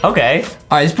bacon. Okay. All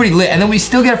right, it's pretty lit. And then we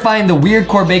still gotta find the weird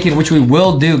core bacon, which we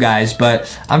will do, guys.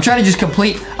 But I'm trying to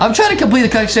complete the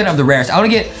collection of the rarest. I wanna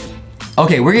get,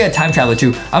 okay, we're gonna get a time traveler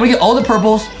too. I'm gonna get all the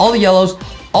purples, all the yellows,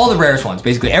 all the rarest ones.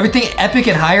 Basically, everything epic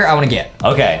and higher, I wanna get.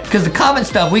 Okay. Because the common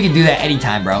stuff, we can do that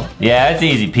anytime, bro. Yeah, it's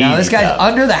easy peasy. Now, this guy's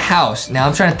under the house. Now,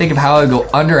 I'm trying to think of how I would go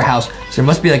under a house. So there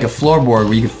must be like a floorboard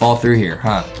where you could fall through here,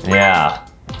 huh? Yeah.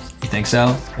 You think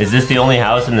so? Is this the only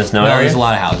house in the snow area? No, there's a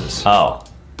lot of houses. Oh.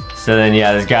 So then,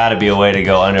 yeah, there's gotta be a way to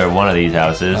go under one of these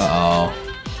houses. Uh-oh.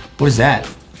 What is that?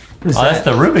 What is that? That's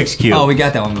the Rubik's Cube. Oh, we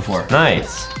got that one before.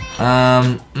 Nice.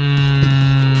 I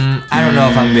don't know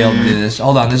if I'm gonna be able to do this.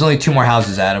 Hold on, there's only 2 more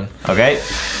houses, Adam. Okay.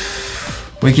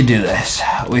 We can do this.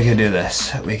 We can do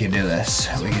this. We can do this.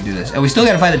 We can do this. And we still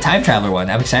gotta find the time traveler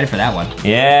one. I'm excited for that one.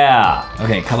 Yeah.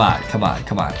 Okay, come on.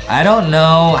 I don't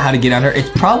know how to get under. It's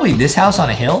probably this house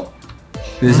on a hill.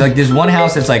 There's one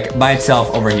house that's like by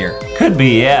itself over here. Could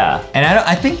be, yeah. And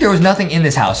I think there was nothing in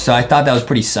this house, so I thought that was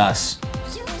pretty sus.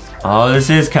 Oh,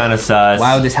 this is kind of sus.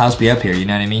 Why would this house be up here? You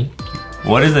know what I mean?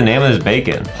 What is the name of this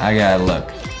bacon? I gotta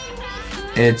look.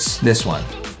 It's this one.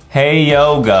 Hey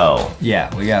Yo Go. Yeah,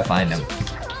 we gotta find him.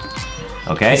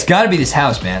 Okay. It's gotta be this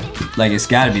house, man. Like, it's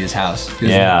gotta be this house.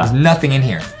 There's nothing in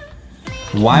here.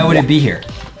 Why would it be here?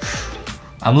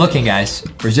 I'm looking, guys.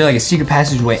 Or is there like a secret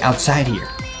passageway outside here?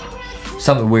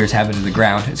 Something weird's happened to the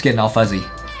ground. It's getting all fuzzy.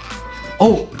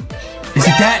 Oh, is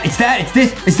it that? It's that. It's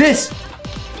this. It's this.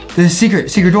 There's a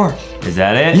secret door. Is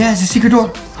that it? Yeah, it's a secret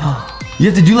door. You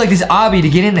have to do like this obby to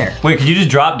get in there. Wait, could you just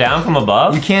drop down from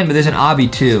above? You can, but there's an obby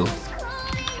too.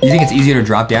 You think it's easier to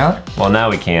drop down? Well,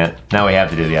 now we can't. Now we have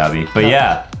to do the obby. But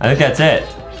yeah, I think that's it.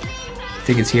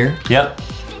 Think it's here? Yep.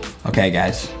 Okay,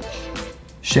 guys.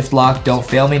 Shift lock, don't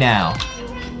fail me now.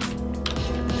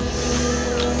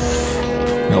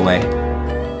 No way.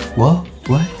 Whoa,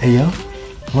 what? Hey, yo?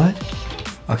 What?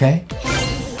 Okay.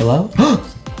 Hello?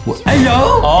 Hey,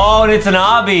 yo! Oh, and it's an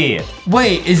obby.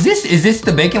 Wait, is this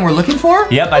the bacon we're looking for?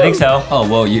 Yep, I think so. Oh,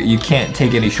 well, you can't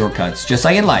take any shortcuts. Just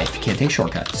like in life, you can't take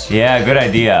shortcuts. Yeah, good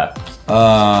idea.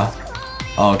 Oh,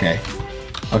 okay.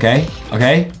 Okay,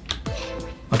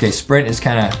 sprint is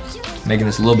kind of making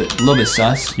this a little bit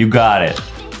sus. You got it.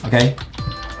 Okay.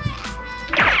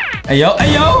 Hey, yo!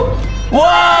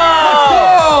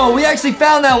 Whoa! Oh, we actually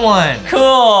found that one.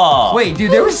 Cool. Wait,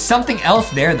 dude, there was something else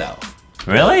there, though.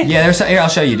 Really? Yeah, here, I'll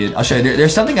show you, dude. I'll show you.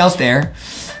 There's something else there.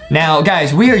 Now,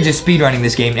 guys, we are just speedrunning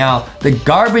this game. Now, the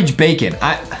garbage bacon.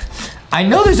 I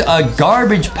know there's a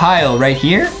garbage pile right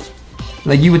here.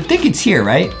 Like, you would think it's here,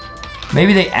 right?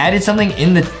 Maybe they added something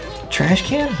in the trash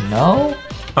can? No?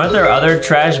 Aren't there other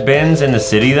trash bins in the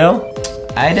city, though?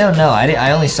 I don't know.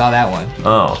 I only saw that one.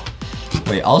 Oh.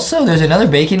 Wait, also, there's another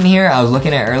bacon here I was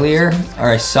looking at earlier, or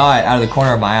I saw it out of the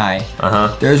corner of my eye.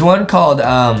 Uh-huh. There's one called,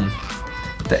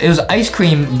 it was ice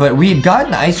cream, but we had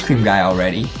gotten the ice cream guy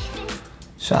already.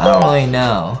 So I don't really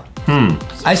know.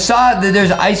 I saw that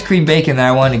there's ice cream bacon that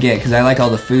I wanted to get because I like all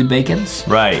the food bacons.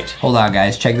 Right. Hold on,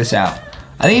 guys. Check this out.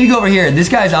 I think if you go over here, this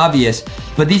guy's obvious,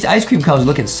 but these ice cream cones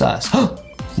looking sus.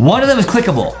 One of them is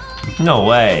clickable. No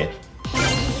way.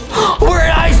 We're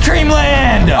in ice cream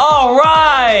land! All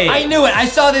right! I knew it. I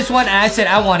saw this one and I said,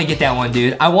 I want to get that one,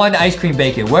 dude. I wanted ice cream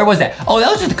bacon. Where was that? Oh, that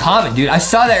was just a common, dude. I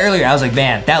saw that earlier. I was like,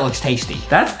 man, that looks tasty.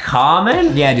 That's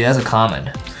common? Yeah, dude, that's a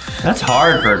common. That's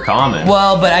hard for a common.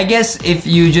 Well, but I guess if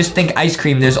you just think ice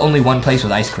cream, there's only one place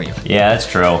with ice cream. Yeah, that's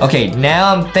true. Okay,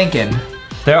 now I'm thinking.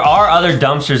 There are other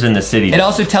dumpsters in the city. It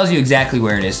also tells you exactly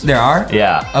where it is. There are?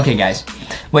 Yeah. Okay, guys.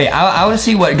 Wait, I want to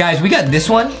see what, guys, we got this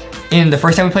one. In the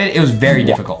first time we played it, it was very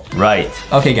difficult. Right.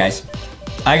 Okay, guys.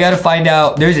 I gotta find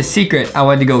out, there's a secret I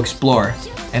wanted to go explore.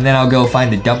 And then I'll go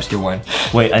find the dumpster one.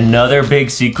 Wait, another big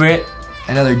secret?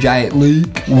 Another giant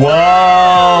leak. Whoa,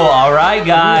 all right, We were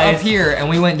guys. up here and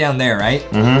we went down there, right?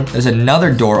 Mm-hmm. There's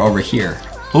another door over here.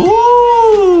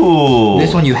 Ooh.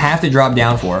 This one you have to drop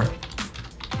down for.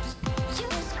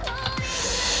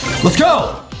 Let's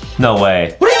go! No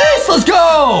way. What is this? Let's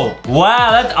go!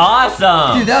 Wow, that's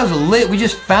awesome. Dude, that was lit. We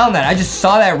just found that. I just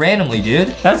saw that randomly, dude.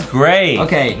 That's great.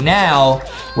 Okay, now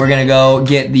we're gonna go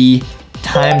get the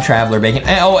time traveler bacon.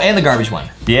 And the garbage one.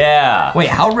 Yeah. Wait,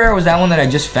 how rare was that one that I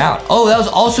just found? Oh, that was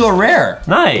also a rare.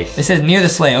 Nice. It says near the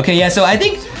sleigh. Okay, yeah, so I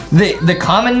think the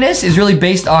commonness is really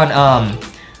based on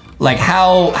like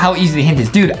how easy the hint is.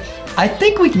 Dude, I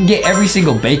think we can get every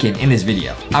single bacon in this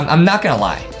video. I'm not gonna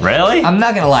lie. Really? I'm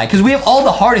not gonna lie, because we have all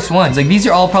the hardest ones. Like, these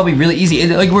are all probably really easy.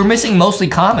 Like, we're missing mostly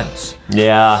commons.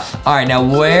 Yeah. All right, now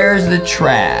where's the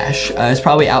trash? It's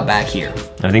probably out back here.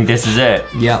 I think this is it.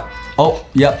 Yep. Oh,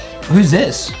 yep. Who's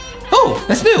this? Oh,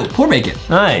 that's new. Poor bacon.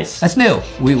 Nice. That's new.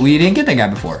 We didn't get that guy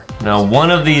before. Now, one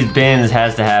of these bins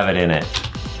has to have it in it.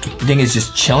 You think it's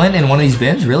just chilling in one of these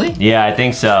bins? Really? Yeah, I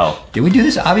think so. Did we do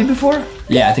this obby before?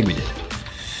 Yeah, I think we did.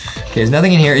 Okay, there's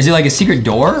nothing in here. Is it like a secret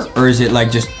door, or is it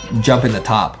like just jump in the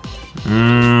top?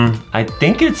 I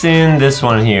think it's in this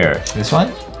one here. This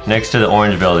one? Next to the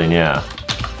orange building, yeah.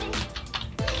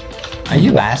 Are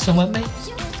you messing with me?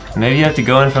 Maybe you have to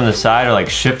go in from the side or like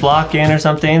shift lock in or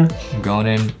something. I'm going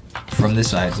in from this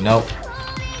side. Nope.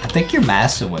 I think you're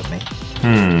messing with me.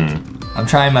 I'm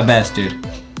trying my best, dude.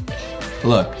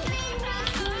 Look.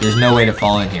 There's no way to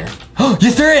fall in here. Oh,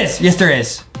 yes there is! Yes there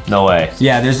is! No way.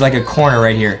 Yeah, there's like a corner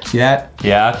right here. See that?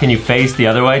 Yeah, can you face the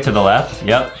other way to the left?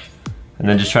 Yep. And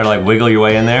then just try to like wiggle your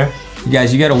way in there. You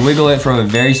guys, you gotta wiggle it from a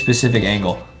very specific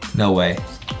angle. No way.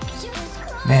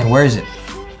 Man, where is it?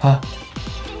 Huh?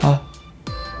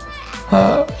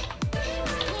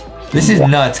 This is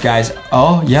nuts, guys.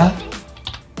 Oh, yeah?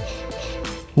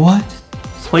 What?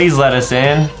 Please let us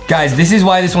in. Guys, this is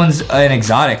why this one's an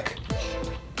exotic.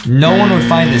 No one would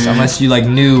find this unless you like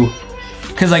knew.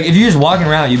 Cause like if you're just walking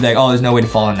around, you'd be like, oh, there's no way to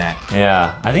fall in that.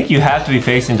 Yeah, I think you have to be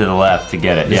facing to the left to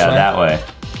get it. This Yeah, way? that way.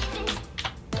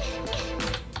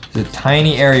 There's a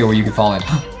tiny area where you can fall in.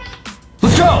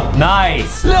 Let's go!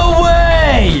 Nice. No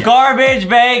way! Garbage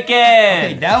bacon.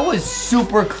 Okay, that was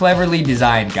super cleverly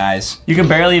designed, guys. You can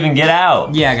barely even get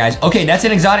out. Yeah, guys. Okay, that's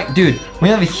an exotic. Dude, we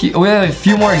have a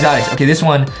few more exotics. Okay, this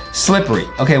one, slippery.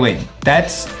 Okay, wait.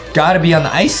 That's gotta be on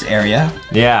the ice area.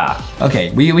 Yeah.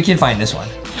 Okay, we can find this one.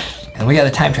 And we got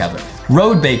the time traveler.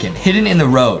 Road bacon, hidden in the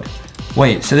road.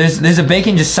 Wait, so there's a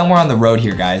bacon just somewhere on the road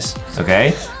here, guys.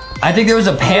 Okay. I think there was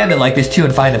a panda like this too,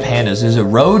 and find the pandas. There's a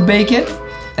road bacon,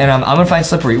 and I'm gonna find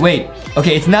slippery. Wait,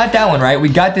 okay, it's not that one, right? We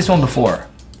got this one before.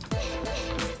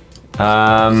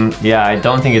 Yeah, I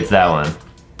don't think it's that one.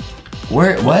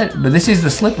 Where, what? But this is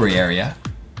the slippery area.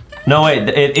 No, wait,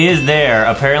 it is there.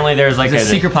 Apparently there's like Is it a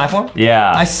secret platform?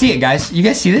 Yeah. I see it, guys. You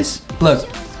guys see this? Look,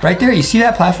 right there, you see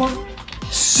that platform?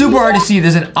 Super hard to see.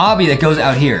 There's an obby that goes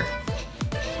out here.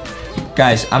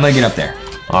 Guys, I'm gonna get up there.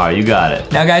 All right, you got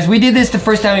it. Now, guys, we did this the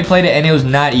first time we played it, and it was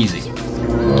not easy.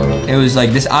 It was like,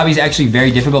 this obby is actually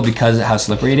very difficult because of how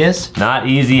slippery it is. Not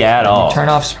easy at all. Turn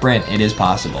off sprint, it is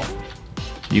possible.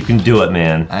 You can do it,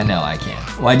 man. I know I can.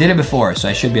 Well, I did it before, so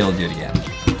I should be able to do it again.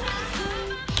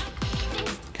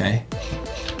 Okay.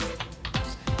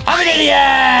 I'm an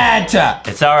idiot!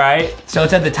 It's all right. So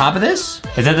it's at the top of this?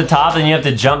 It's at the top, and you have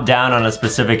to jump down on a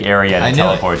specific area to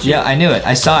teleport you. Yeah, I knew it.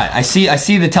 I saw it. I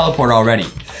see the teleport already.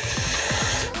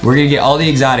 We're gonna get all the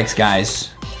exotics, guys.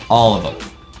 All of them.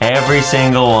 Every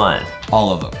single one.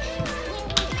 All of them.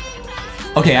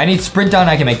 Okay, I need sprint down.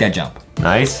 I can make that jump.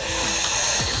 Nice.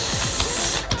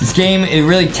 This game, it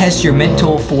really tests your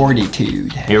mental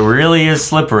fortitude. It really is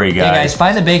slippery, guys. Hey guys,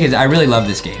 find the bacons. I really love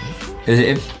this game.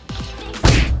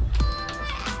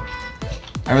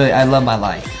 I love my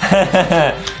life.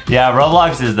 Yeah,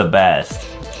 Roblox is the best.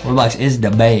 Roblox is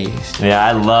the best. Yeah,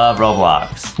 I love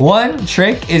Roblox. One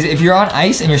trick is if you're on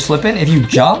ice and you're slipping, if you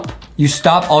jump, you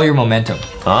stop all your momentum.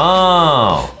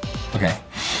 Oh. Okay,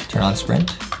 turn on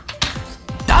sprint.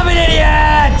 I'm an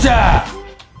idiot!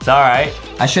 It's all right.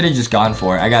 I should have just gone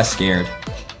for it. I got scared.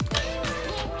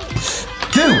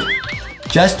 Dude,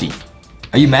 Justy,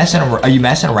 are you messing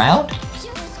around?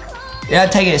 Yeah,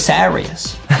 taking it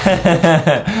serious.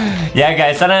 Yeah,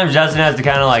 guys, sometimes Justin has to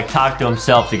kind of like talk to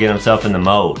himself to get himself in the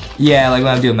mode. Yeah, like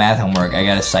when I'm doing math homework, I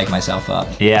gotta psych myself up.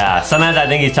 Yeah, sometimes I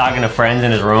think he's talking to friends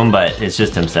in his room, but it's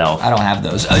just himself. I don't have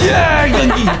those. Dude,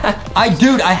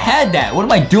 I had that. What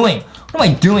am I doing? What am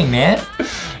I doing, man?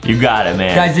 You got it,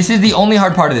 man. Guys, this is the only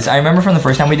hard part of this. I remember from the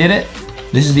first time we did it,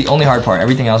 this is the only hard part.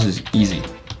 Everything else is easy.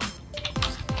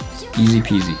 Easy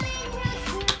peasy.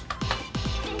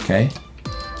 Okay.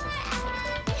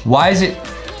 Why is it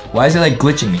like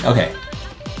glitching me? Okay.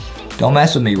 Don't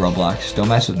mess with me, Roblox. Don't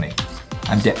mess with me.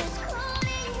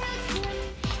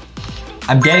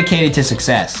 I'm dedicated to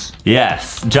success.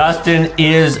 Yes, Justin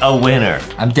is a winner.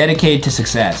 I'm dedicated to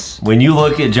success. When you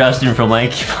look at Justin from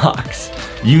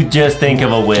LankyBox, you just think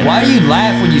of a winner. Why do you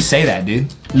laugh when you say that,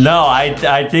 dude? No,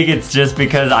 I think it's just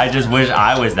because I just wish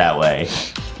I was that way.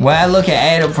 When I look at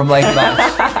Adam from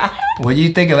LankyBox, when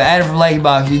you think of Adam from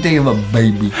LankyBox, you think of a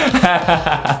baby.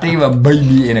 Think of a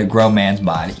baby in a grown man's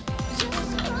body.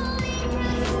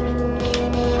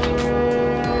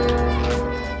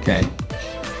 Okay.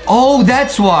 Oh,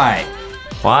 that's why.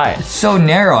 Why? It's so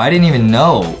narrow. I didn't even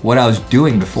know what I was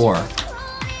doing before.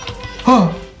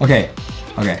 Okay.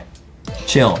 Okay.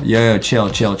 Chill. Yo, chill.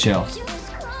 Chill.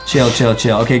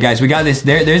 Okay, guys, we got this.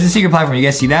 There's the secret platform. You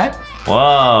guys see that?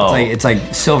 Whoa. It's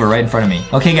like silver right in front of me.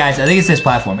 Okay, guys, I think it's this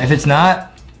platform. If it's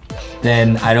not,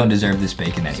 then I don't deserve this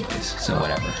bacon anyways. So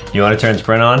whatever. You want to turn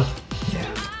sprint on? Yeah.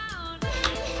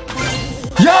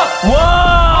 Yup!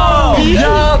 Whoa!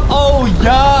 Yup! Oh,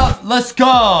 yup! Let's go!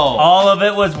 All of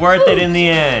it was worth it in the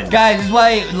end. Guys, this is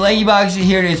why LankyBox is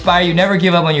here to inspire you. Never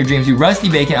give up on your dreams. You rusty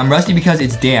bacon. I'm rusty because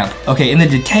it's damp. Okay, in the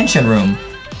detention room.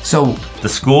 So... The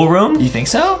school room? You think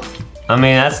so? I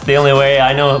mean, that's the only way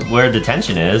I know where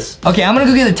detention is. Okay, I'm gonna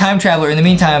go get the time traveler. In the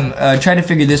meantime, try to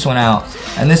figure this one out.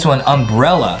 And this one,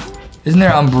 umbrella. Isn't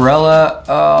there umbrella?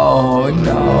 Oh,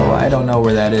 no, I don't know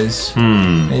where that is.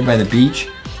 Maybe by the beach?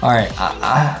 All right,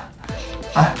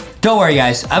 don't worry,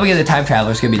 guys. I'm gonna get the time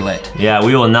traveler. It's gonna be lit. Yeah,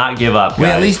 we will not give up, guys. We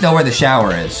at least know where the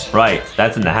shower is. Right,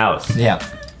 that's in the house. Yeah.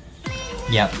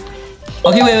 Yeah.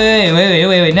 Okay,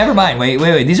 wait. Never mind.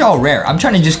 Wait. These are all rare. I'm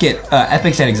trying to just get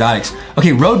epics and exotics.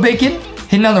 Okay, road bacon,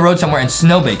 hidden on the road somewhere, and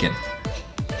snow bacon.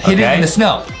 Hidden in the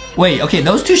snow. Wait, okay,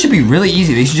 those two should be really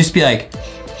easy. They should just be like,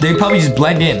 they probably just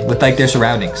blend in with like their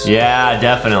surroundings. Yeah,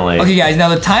 definitely. Okay, guys, now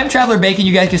the time traveler bacon,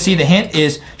 you guys can see the hint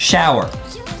is shower.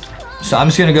 So I'm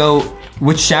just gonna go,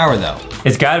 which shower though?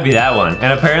 It's gotta be that one.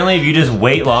 And apparently if you just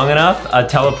wait long enough, a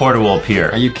teleporter will appear.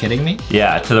 Are you kidding me?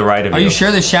 Yeah, to the right of you. Are you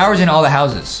sure the shower's in all the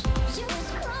houses?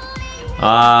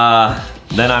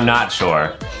 Then I'm not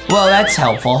sure. Well, that's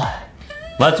helpful.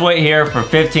 Let's wait here for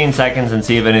 15 seconds and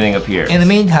see if anything appears. In the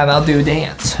meantime, I'll do a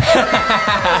dance. Come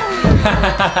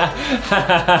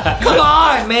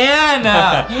on, man!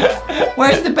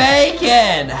 Where's the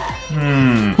bacon?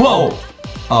 Whoa!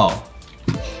 Oh.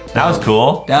 That was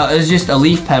cool. That was just a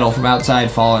leaf petal from outside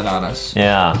falling on us.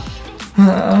 Yeah.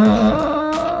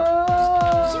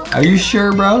 Are you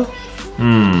sure, bro?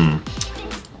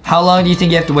 How long do you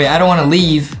think you have to wait? I don't want to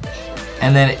leave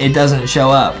and then it doesn't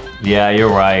show up. Yeah, you're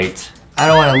right. I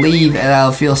don't want to leave and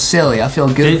I'll feel silly. I'll feel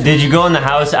good. Did you go in the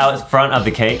house out front of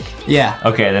the cake? Yeah.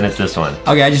 Okay, then it's this one.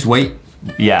 Okay, I just wait.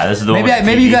 Yeah, this is the one.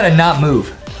 Maybe you gotta not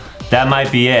move. That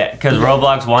might be it, because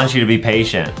Roblox wants you to be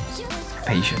patient.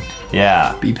 Patient.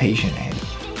 Yeah. Be patient,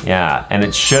 Aiden. Yeah, and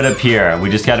it should appear. We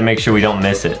just gotta make sure we don't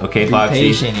miss it. Okay, Foxy? Be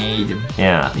patient, Aiden.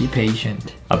 Yeah. Be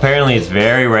patient. Apparently it's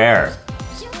very rare.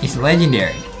 It's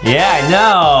legendary. Yeah, I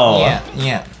know.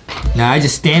 Yeah. Now I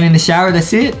just stand in the shower,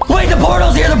 that's it. Wait, the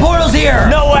portal's here,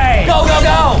 No way. Go.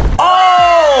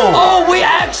 Oh, we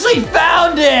actually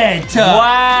found it.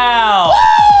 Wow.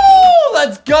 Woo,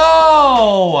 let's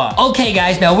go. Okay,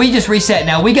 guys, now we just reset.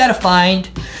 Now we gotta find,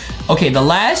 okay, the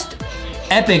last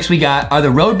epics we got are the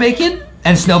road bacon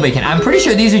and snow bacon. I'm pretty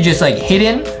sure these are just like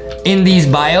hidden in these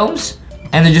biomes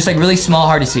and they're just like really small,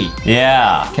 hard to see.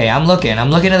 Yeah. Okay, I'm looking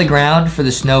at the ground for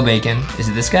the snow bacon. Is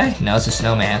it this guy? No, it's a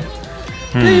snowman.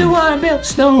 Do you want to build a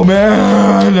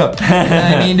snowman? You know what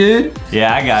I mean, dude?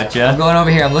 Yeah, I gotcha. I'm going over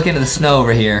here. I'm looking at the snow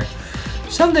over here.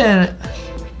 Something.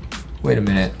 Wait a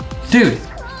minute. Dude.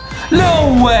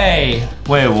 No way.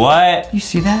 Wait, what? You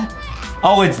see that?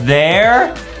 Oh, it's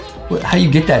there? How do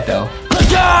you get that, though? Let's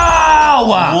go!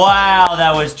 Wow,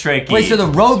 that was tricky. Wait, so the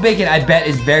road bacon, I bet,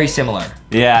 is very similar.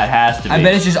 Yeah, it has to be. I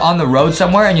bet it's just on the road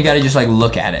somewhere, and you gotta just like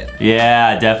look at it.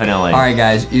 Yeah, definitely. All right,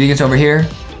 guys, you think it's over here?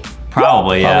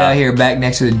 Probably, yeah. Probably out here, back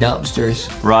next to the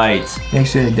dumpsters. Right.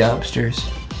 Next to the dumpsters.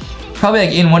 Probably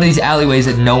like in one of these alleyways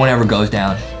that no one ever goes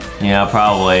down. Yeah,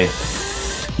 probably.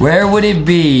 Where would it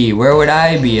be? Where would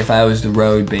I be if I was the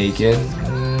road bacon?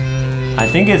 I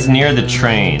think it's near the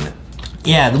train.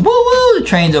 Yeah, the woo-woo, the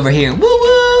train's over here.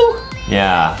 Woo-woo!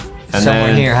 Yeah. And Somewhere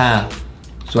then, here, huh?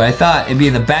 So I thought it'd be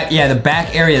in the back, yeah, the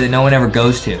back area that no one ever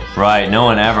goes to. Right, no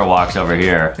one ever walks over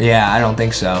here. Yeah, I don't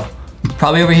think so.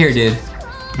 Probably over here, dude.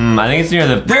 I think it's near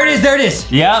the... There it is, there it is!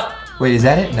 Yep. Wait, is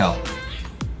that it? No.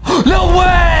 No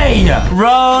way!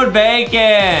 Road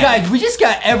bacon! Guys, we just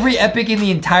got every epic in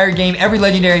the entire game, every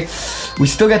legendary. We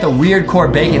still got the weird core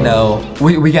bacon though.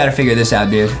 We gotta figure this out,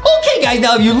 dude. Okay, guys,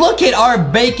 now if you look at our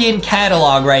bacon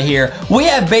catalog right here, we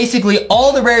have basically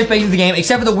all the rarest bacon in the game,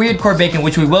 except for the weird core bacon,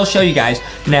 which we will show you guys.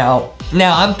 Now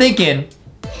I'm thinking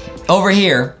over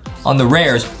here on the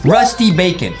rares, rusty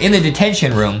bacon in the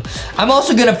detention room. I'm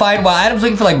also gonna find, while Adam's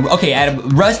looking for like, okay, Adam,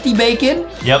 rusty bacon.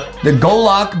 Yep. The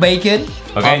Golok bacon.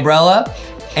 Okay. Umbrella.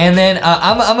 And then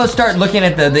I'm gonna start looking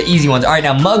at the easy ones. All right,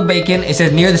 now mug bacon, it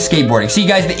says near the skateboarding. See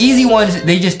guys, the easy ones,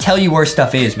 they just tell you where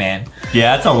stuff is, man.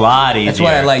 Yeah, that's a lot easier. That's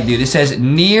what I like, dude. It says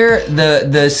near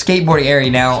the skateboarding area.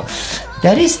 Now,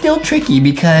 that is still tricky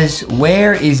because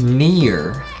where is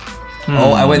near?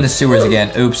 Oh, I went in the sewers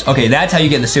again. Oops. Okay, that's how you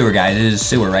get in the sewer, guys. It is a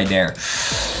sewer right there.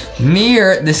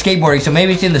 Near the skateboarding, so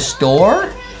maybe it's in the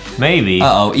store? Maybe.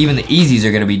 Uh-oh, even the easies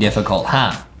are gonna be difficult,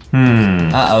 huh?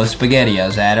 Uh-oh,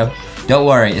 SpaghettiOs, Adam. Don't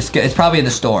worry, it's probably in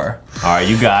the store. All right,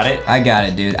 you got it. I got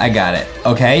it, dude. I got it.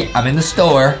 Okay, I'm in the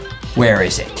store. Where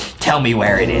is it? Tell me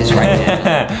where it is right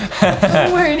now. Tell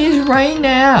me where it is right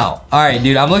now. All right,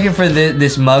 dude. I'm looking for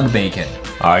this mug bacon.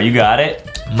 All right, you got it.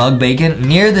 Mug bacon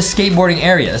near the skateboarding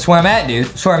area. That's where I'm at, dude.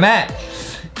 That's where I'm at.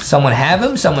 Someone have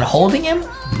him? Someone holding him?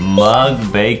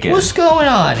 Mug bacon. What's going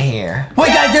on here? Wait,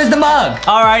 guys, there's the mug.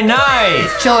 All right,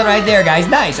 nice. Chilling right there, guys.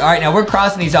 Nice. All right, now we're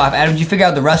crossing these off. Adam, did you figure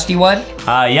out the rusty one?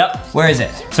 Yep. Where is it?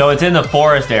 So it's in the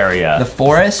forest area. The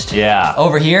forest? Yeah.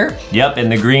 Over here? Yep, in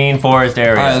the green forest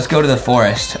area. All right, let's go to the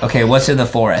forest. Okay, what's in the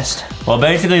forest? Well,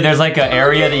 basically, there's like an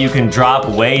area that you can drop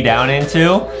way down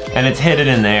into, and it's hidden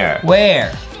in there.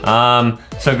 Where?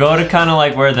 So go to kind of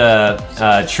like where the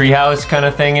treehouse kind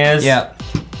of thing is. Yep.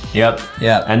 Yep.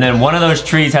 Yep. And then one of those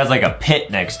trees has like a pit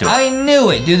next to it. I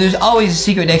knew it, dude. There's always a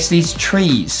secret next to these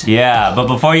trees. Yeah, but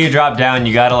before you drop down,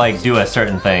 you gotta like do a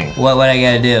certain thing. What I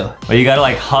gotta do? Well, you gotta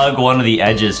like hug one of the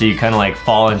edges so you kind of like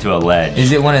fall into a ledge.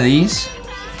 Is it one of these?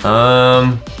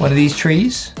 One of these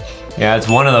trees? Yeah, it's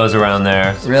one of those around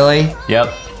there. Really?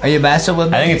 Yep. Are you messing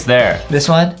with me? I think it's there. This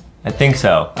one? I think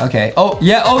so. Okay. Oh,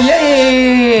 yeah. Oh,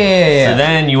 yeah. So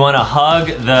then you want to hug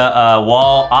the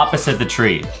wall opposite the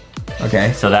tree.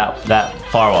 Okay. So that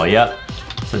far wall, yep.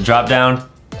 So drop down.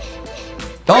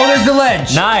 Oh, there's the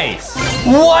ledge. Nice.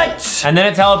 What? And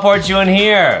then it teleports you in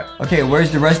here. Okay, where's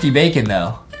the rusty bacon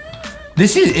though?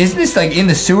 Isn't this like in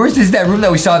the sewers? This is that room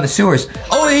that we saw in the sewers.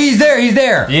 Oh, he's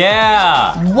there.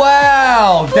 Yeah.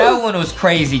 Wow, that one was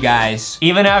crazy, guys.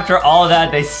 Even after all of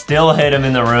that, they still hit him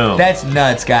in the room. That's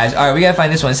nuts, guys. All right, we gotta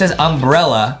find this one. It says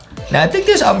umbrella. Now, I think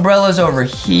there's umbrellas over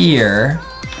here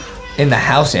in the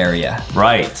house area.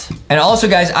 Right. And also,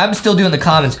 guys, I'm still doing the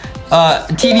comments.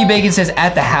 TV Bacon says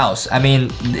at the house. I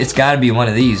mean, it's gotta be one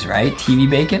of these, right? TV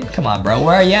Bacon? Come on, bro.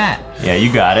 Where are you at? Yeah,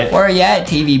 you got it. Where are you at,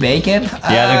 TV Bacon?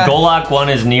 Yeah, the Golok one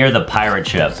is near the pirate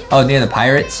ship. Oh, near the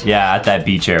pirates? Yeah, at that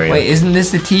beach area. Wait, isn't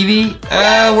this the TV?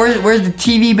 Where's the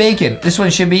TV Bacon? This one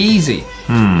should be easy.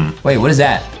 Wait, what is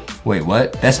that? Wait,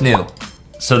 what? That's new.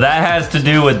 So that has to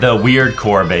do with the weird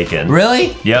core bacon.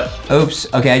 Really? Yep.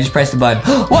 Oops. Okay, I just pressed the button.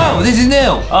 Whoa, this is new.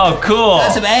 Oh, cool.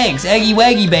 Got some eggs. Eggy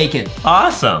waggy bacon.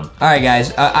 Awesome. All right,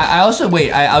 guys. I also,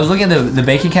 wait, I was looking at the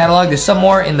bacon catalog. There's some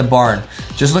more in the barn.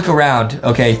 Just look around.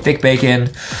 Okay, thick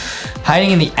bacon. Hiding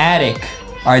in the attic.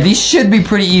 All right, these should be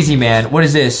pretty easy, man. What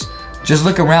is this? Just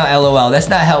look around, LOL. That's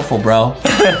not helpful, bro.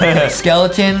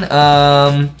 Skeleton,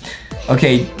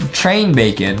 okay, train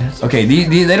bacon. Okay,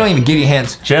 they don't even give you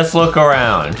hints. Just look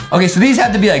around. Okay, so these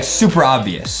have to be like super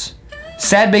obvious.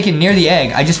 Sad bacon near the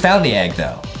egg. I just found the egg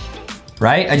though.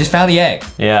 Right? I just found the egg.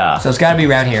 Yeah. So it's gotta be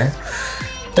around here.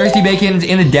 Thirsty bacon's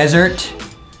in the desert.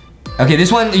 Okay,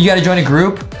 this one, you gotta join a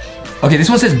group. Okay, this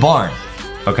one says barn.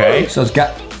 Okay. So it's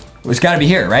gotta be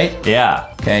here, right?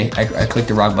 Yeah. Okay, I clicked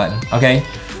the wrong button. Okay,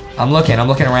 I'm looking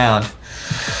around.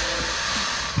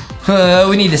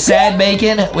 We need the sad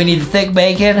bacon. We need the thick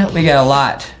bacon. We got a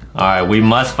lot. All right, we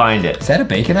must find it. Is that a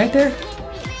bacon right there?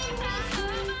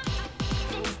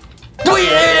 There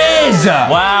it is!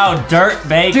 Wow, dirt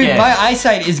bacon. Dude, my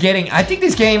eyesight is getting... I think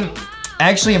this game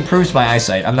actually improves my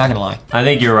eyesight. I'm not gonna lie. I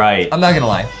think you're right. I'm not gonna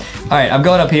lie. All right, I'm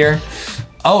going up here.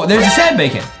 Oh, there's a sad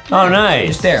bacon. Oh, nice.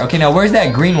 Just there. Okay, now where's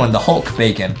that green one? The Hulk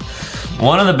bacon.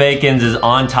 One of the bacons is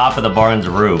on top of the barn's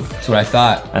roof. That's what I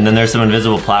thought. And then there's some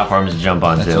invisible platforms to jump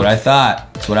onto. That's what I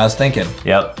thought. That's what I was thinking.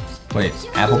 Yep. Wait,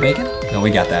 apple bacon? No,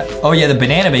 we got that. Oh yeah, the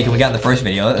banana bacon we got in the first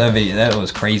video. That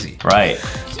was crazy. Right.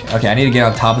 Okay, I need to get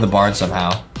on top of the barn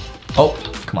somehow. Oh,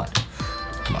 come on.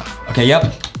 Come on. Okay,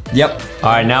 yep. Yep.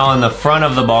 All right, now on the front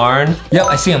of the barn. Yep,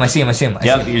 I see him, I see him, I see him.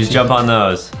 Yep, you just jump on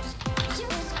those.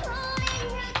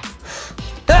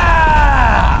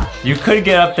 Ah! You could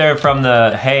get up there from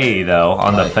the hay though,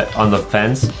 on the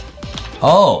fence.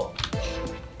 Oh.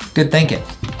 Good thinking.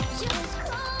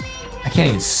 I can't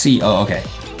even see. Oh, okay.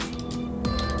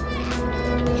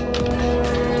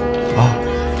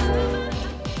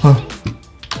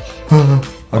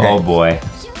 Okay. Oh boy.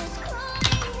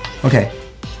 Okay.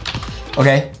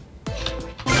 Okay.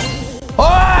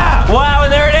 Oh! Wow,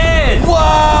 and there it is!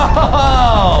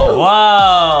 Whoa!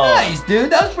 Whoa! Nice,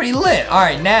 dude. That was pretty lit. All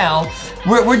right, now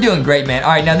we're doing great, man.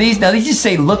 All right, now these just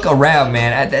say look around,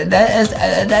 man.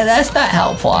 That's not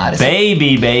helpful, honestly.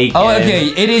 Baby bacon. Oh, okay.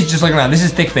 It is just looking around. This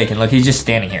is thick bacon. Look, he's just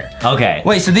standing here. Okay.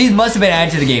 Wait, so these must have been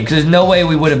added to the game because there's no way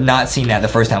we would have not seen that the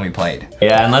first time we played.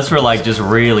 Yeah, unless we're like just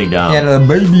really dumb. Yeah, the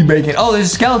baby bacon. Oh, there's a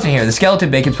skeleton here. The skeleton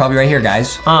bacon's probably right here,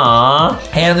 guys. Aww.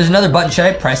 Hey, and there's another button. Should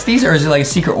I press these or is it like a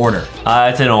secret order?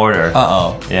 It's an order.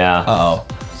 Uh-oh. Yeah. Uh-oh.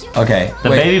 Okay. The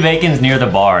baby bacon's near the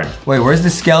barn. Wait, where's the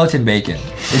skeleton bacon?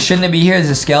 It shouldn't be here. There's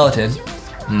a skeleton.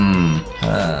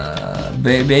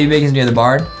 Baby bacon's near the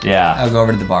barn? Yeah. I'll go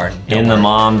over to the barn. In the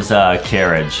mom's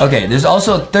carriage. Okay, there's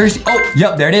also a thirsty... Oh,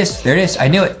 yep, there it is. There it is. I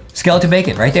knew it. Skeleton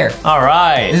bacon, right there. All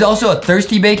right. There's also a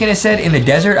thirsty bacon, it said, in the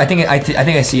desert. I think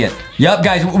I see it. Yep,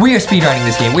 guys, we are speedrunning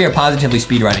this game. We are positively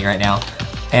speedrunning right now.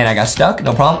 And I got stuck,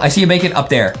 no problem. I see a bacon up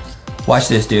there. Watch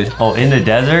this, dude. Oh, in the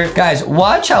desert? Guys,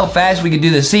 watch how fast we can do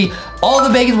this. See, all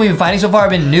the bacons we've been finding so far have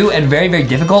been new and very, very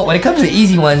difficult. When it comes to the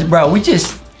easy ones, bro, we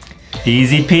just...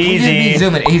 Easy peasy.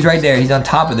 Zooming. He's right there. He's on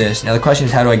top of this. Now the question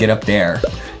is, how do I get up there?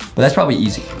 But that's probably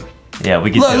easy. Yeah, we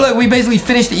can Look, we basically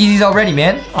finished the easies already,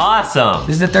 man. Awesome.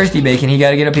 This is the thirsty bacon. He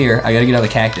gotta get up here. I gotta get on the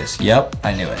cactus. Yep,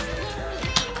 I knew it.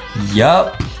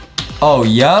 Yup. Oh,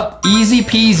 yup. Easy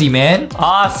peasy, man.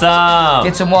 Awesome.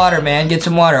 Get some water, man. Get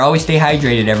some water. Always stay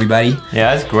hydrated, everybody.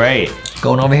 Yeah, that's great.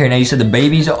 Going over here. Now you said the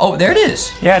babies. Oh, there it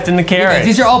is. Yeah, it's in the carrot. Yeah,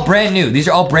 these are all brand new. These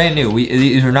are all brand new.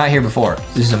 These were not here before.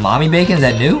 This is a mommy bacon. Is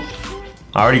that new?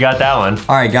 I already got that one.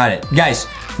 All right, got it. Guys,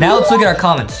 now let's look at our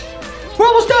comments. We're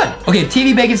almost done. Okay,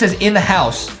 TV bacon says in the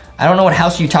house. I don't know what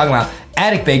house you're talking about.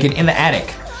 Attic bacon in the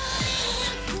attic.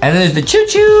 And then there's the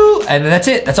choo-choo. And then that's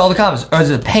it. That's all the comments. Or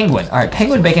is it a penguin? All right,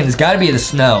 penguin bacon has got to be in the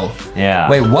snow. Yeah.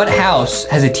 Wait, what house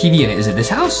has a TV in it? Is it this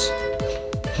house?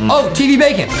 Oh, TV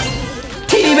bacon.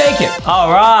 TV bacon.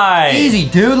 All right. Easy,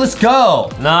 dude. Let's go.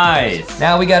 Nice.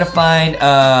 Now we got to find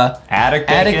attic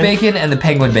bacon and the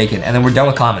penguin bacon. And then we're done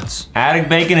with comments. Attic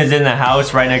bacon is in the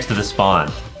house right next to the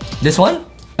spawn. This one?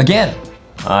 Again?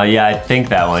 Yeah, I think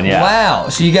that one, yeah. Wow,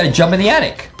 so you got to jump in the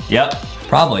attic. Yep.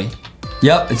 Probably.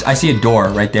 Yep, I see a door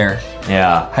right there.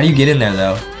 Yeah. How do you get in there,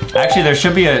 though? Actually, there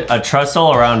should be a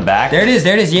trestle around back. There it is,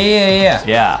 there it is. Yeah.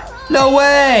 Yeah. No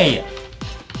way!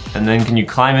 And then can you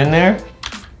climb in there?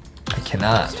 I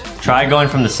cannot. Try going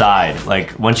from the side.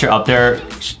 Like, once you're up there,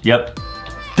 yep.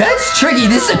 That's tricky.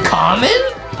 This is a common?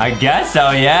 I guess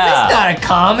so, yeah. That's not a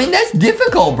common. That's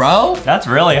difficult, bro. That's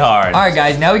really hard. All right,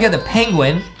 guys. Now we got the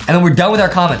penguin, and then we're done with our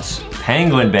comments.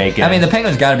 Penguin bacon. I mean, the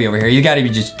penguin's got to be over here. You got to be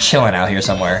just chilling out here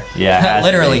somewhere. Yeah,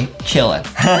 literally chilling.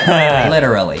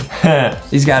 Literally.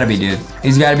 He's got to be, dude.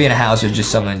 He's got to be in a house or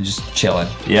just someone just chilling.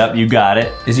 Yep, you got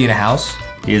it. Is he in a house?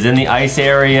 He's in the ice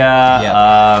area.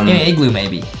 Yeah. In an igloo,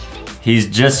 maybe. He's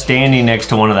just standing next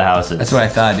to one of the houses. That's what I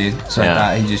thought, dude. So I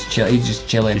thought he's just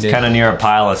chilling, dude. He's kind of near a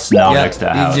pile of snow next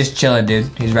to a house. He's just chilling, dude.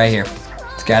 He's right here.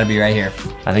 It's got to be right here.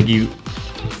 I think you...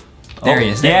 There he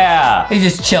is. Yeah. He's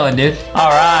just chilling, dude. All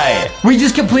right. We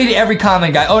just completed every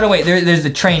common, guy. Oh, no, wait. There's the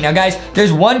train. Now, guys,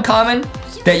 there's one common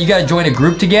that you got to join a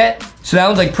group to get. So that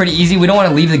one's, like, pretty easy. We don't want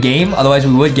to leave the game. Otherwise,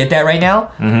 we would get that right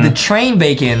now. The train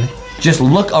bacon, just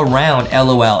look around,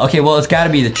 LOL. Okay, well, it's got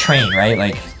to be the train, right?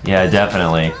 Like... Yeah,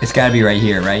 definitely. It's got to be right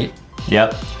here, right?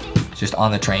 Yep. Just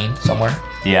on the train somewhere.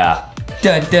 Yeah.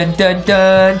 Dun, dun, dun,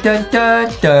 dun, dun,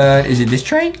 dun, dun. Is it this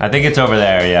train? I think it's over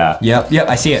there, yeah. Yep,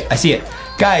 I see it.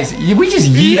 Guys, we just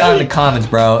yeet on the comments,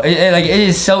 bro. It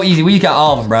is so easy. We got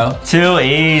all of them, bro. Too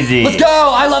easy. Let's go.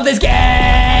 I love this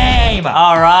game. game.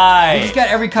 All We right. just got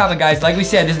every comment, guys. Like we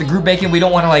said, this is the group bacon. We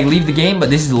don't want to like leave the game, but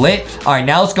this is lit. All right,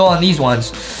 now let's go on these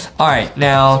ones. All right,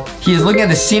 now he is looking at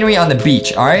the scenery on the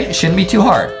beach. All right, shouldn't be too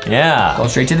hard. Yeah. Going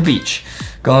straight to the beach.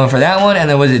 Going for that one, and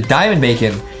then was it diamond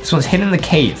bacon? This one's hidden in the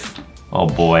cave. Oh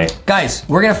boy. Guys,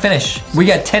 we're gonna finish. We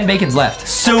got 10 bacons left.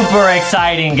 Super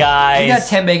exciting, guys. We got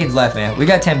 10 bacons left, man. We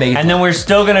got 10 bacons. And then we're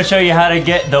still gonna show you how to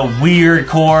get the weird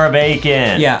core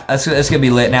bacon. Yeah, that's gonna be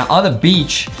lit. Now on the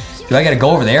beach, do I gotta go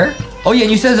over there? Oh yeah,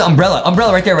 and you said there's an umbrella.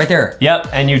 Umbrella right there, right there. Yep,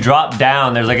 and you drop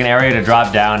down. There's like an area to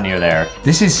drop down near there.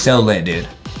 This is so lit, dude.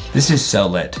 This is so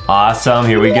lit. Awesome,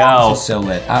 here we go. This is so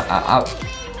lit.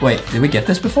 Wait, did we get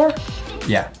this before?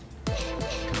 Yeah.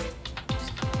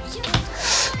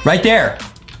 Right there.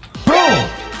 Boom!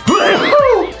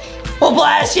 We'll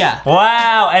blast ya!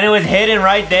 Wow, and it was hidden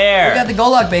right there. We got the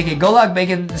Golok Bacon. Golok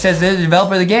Bacon says they're the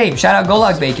developer of the game. Shout out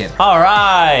Golok Bacon. All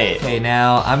right. Okay,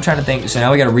 now I'm trying to think. So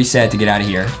now we gotta reset to get out of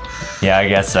here. Yeah, I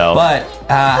guess so. But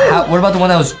what about the one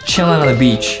that was chilling on the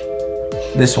beach?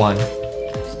 This one.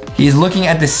 He's looking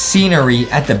at the scenery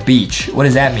at the beach. What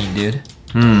does that mean, dude?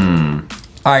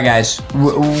 All right, guys.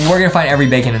 We're gonna find every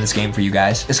bacon in this game for you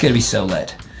guys. It's gonna be so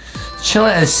lit.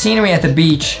 Chilling at the scenery at the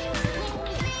beach.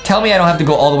 Tell me I don't have to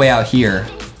go all the way out here.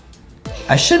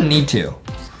 I shouldn't need to.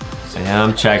 Yeah,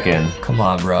 I'm checking. Come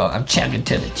on, bro. I'm checking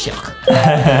to the chuck.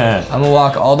 I'm gonna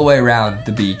walk all the way around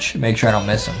the beach. Make sure I don't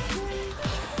miss him.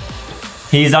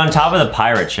 He's on top of the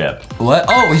pirate ship. What?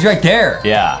 Oh, he's right there.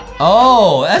 Yeah.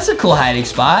 Oh, that's a cool hiding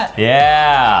spot.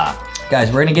 Yeah.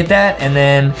 Guys, we're gonna get that, and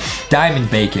then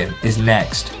diamond bacon is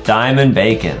next. Diamond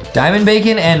bacon. Diamond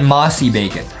bacon and mossy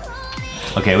bacon.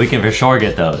 Okay, we can for sure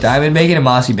get those. Diamond bacon and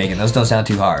mossy bacon. Those don't sound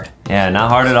too hard. Yeah,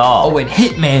 not hard at all. Oh, and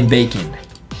hitman bacon.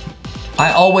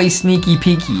 I always sneaky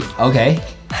peeky. Okay.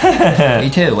 Me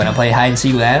too. When I play hide and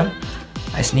seek with Adam,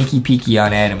 I sneaky peeky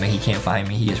on Adam and he can't find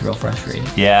me. He gets real frustrated.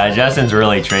 Yeah, Justin's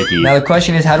really tricky. Now the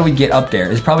question is, how do we get up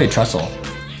there? It's probably a trestle.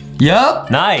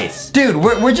 Yup. Nice. Dude,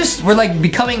 we're like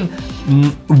becoming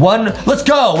one. Let's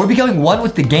go. We're becoming one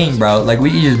with the game, bro. Like we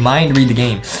can just mind read the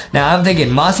game. Now I'm thinking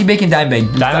mossy bacon, diamond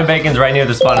bacon. Diamond bacon's right near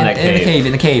the spot in that cave.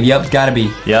 In the cave. Yep, it's gotta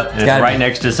be. Yep, and it's right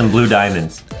next to some blue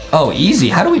diamonds. Oh, easy.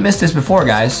 How do we miss this before,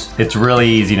 guys? It's really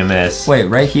easy to miss. Wait,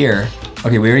 right here.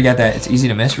 Okay, we already got that. It's easy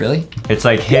to miss, really? It's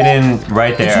like hidden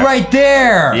right there. It's right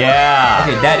there. Yeah.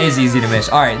 Okay, that is easy to miss.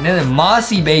 All right, and then the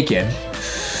mossy bacon.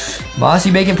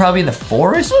 Mossy bacon probably in the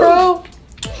forest, bro?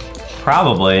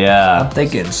 Probably, yeah. I'm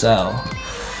thinking so.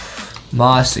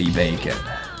 Mossy bacon.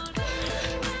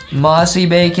 Mossy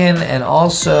bacon and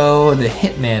also the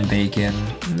hitman bacon.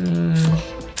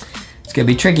 It's gonna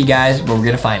be tricky, guys, but we're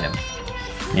gonna find him.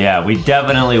 Yeah, we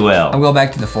definitely will. I'm going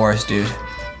back to the forest, dude.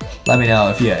 Let me know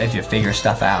if you figure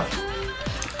stuff out.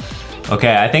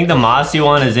 Okay, I think the mossy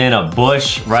one is in a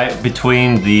bush right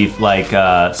between the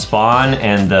spawn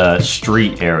and the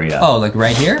street area. Oh, like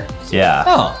right here? Yeah.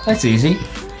 Oh, that's easy.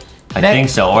 I think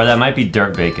so, or that might be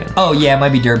dirt bacon. Oh yeah, it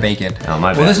might be dirt bacon. Oh,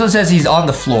 my bad. Well, this one says he's on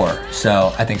the floor,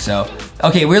 so I think so.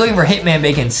 Okay, we're looking for hitman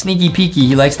bacon. Sneaky peeky,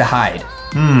 he likes to hide.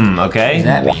 Okay. What does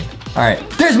that mean? All right,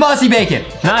 there's mossy bacon.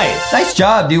 Nice. Nice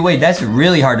job, dude. Wait, that's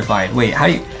really hard to find. Wait, how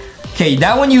do you? Okay,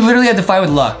 that one you literally have to find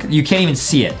with luck. You can't even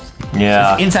see it.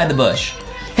 Yeah. It's inside the bush.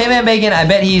 Hitman bacon, I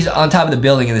bet he's on top of the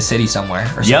building in the city somewhere.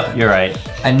 Or Yep, something. you're right.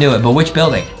 I knew it, but which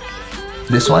building?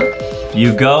 This one?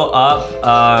 You go up,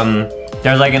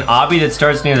 there's like an obby that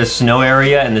starts near the snow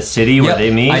area in the city where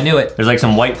they meet. I knew it. There's like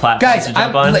some white platforms to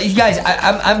jump on.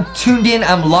 I'm tuned in,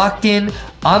 I'm locked in.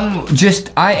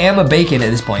 I am a bacon at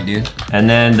this point, dude. And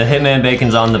then the hitman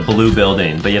bacon's on the blue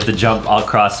building, but you have to jump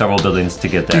across several buildings to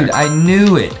get there. Dude, I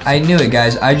knew it,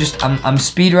 guys. I'm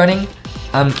speed running.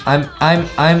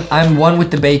 I'm one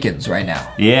with the bacons right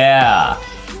now. Yeah.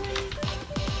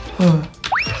 Oh,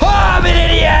 I'm an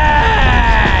idiot!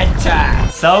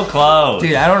 So close.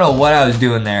 Dude, I don't know what I was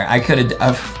doing there. I could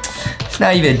have. It's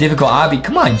not even a difficult obby.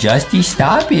 Come on, Justy,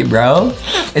 stop it, bro.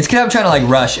 It's because I'm trying to like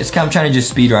rush. It's because I'm trying to just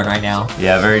speed run right now.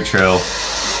 Yeah, very true.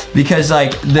 Because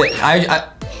like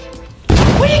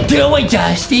what are you doing,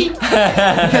 Justy?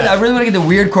 Because I really want to get the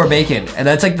weird core bacon, and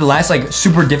that's like the last like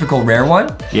super difficult rare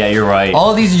one. Yeah, you're right. All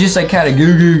of these are just like kind of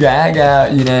goo goo gaga,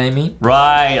 you know what I mean?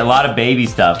 Right, a lot of baby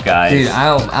stuff, guys. Dude,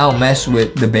 I don't mess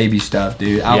with the baby stuff,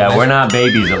 dude. Yeah, we're not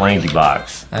babies at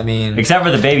LankyBox. I mean, except for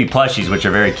the baby plushies, which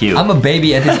are very cute. I'm a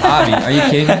baby at this obby. Are you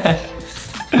kidding me?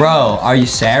 Bro, are you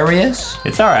serious?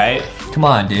 It's all right. Come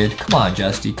on, dude. Come on,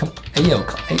 Justy. Come. Hey,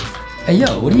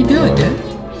 yo. What are you doing, dude?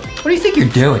 What do you think you're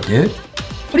doing, dude?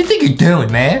 What do you think you're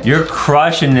doing, man? You're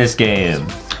crushing this game.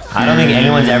 I don't think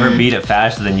anyone's ever beat it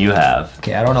faster than you have.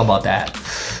 Okay, I don't know about that.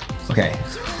 Okay.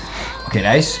 Okay,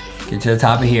 nice. Get to the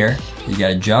top of here. You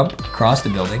gotta jump across the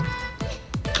building.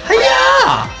 Hey,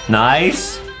 Yeah.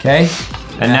 Nice. Okay.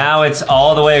 And now it's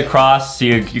all the way across, so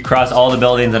you cross all the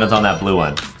buildings and it's on that blue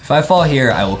one. If I fall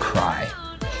here, I will cry.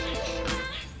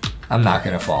 I'm not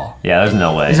gonna fall. Yeah, there's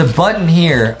no way. There's a button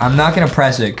here. I'm not gonna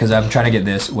press it because I'm trying to get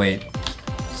this. Wait.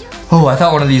 Oh, I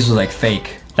thought one of these was like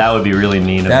fake. That would be really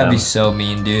mean of That'd them. be so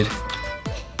mean, dude.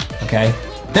 Okay.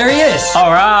 There he is.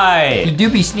 All right. He do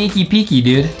be sneaky peeky,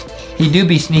 dude. He do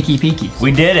be sneaky peeky.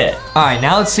 We did it. All right,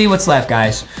 now let's see what's left,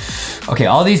 guys. Okay,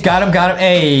 all these got him.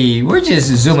 Hey, we're just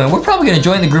zooming. We're probably gonna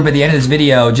join the group at the end of this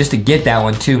video just to get that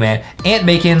one too, man. Ant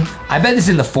bacon. I bet this is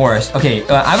in the forest. Okay,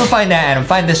 I'm gonna find that, Adam.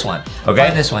 Find this one. Okay.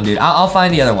 Find this one, dude. I'll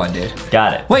find the other one, dude.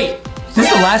 Got it. Wait, this is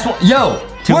the last one. Yo,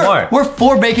 Two more. We're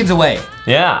 4 bacons away.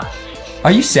 Yeah.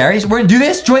 Are you serious? We're gonna do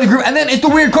this, join the group, and then it's the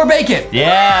weird core bacon.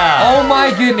 Yeah. Oh my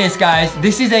goodness, guys.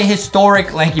 This is a historic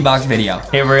LankyBox video.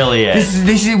 It really is.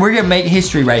 This is, we're gonna make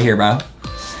history right here, bro.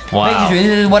 Wow. Make history.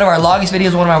 This is one of our longest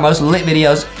videos, one of our most lit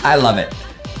videos. I love it.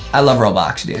 I love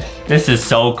Roblox, dude. This is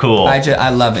so cool. I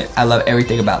love it. I love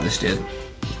everything about this, dude.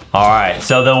 All right,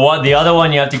 so the other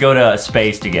one you have to go to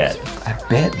space to get. I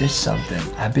bet there's something.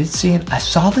 I've been seeing, I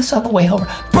saw this on the way over.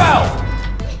 Bro!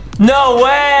 No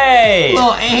way!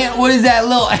 Little ant, what is that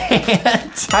little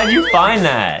ant? How'd you find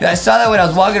that? I saw that when I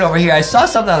was walking over here. I saw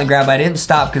something on the ground, but I didn't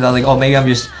stop because I was like, oh, maybe I'm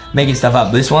just making stuff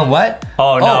up. This one, what?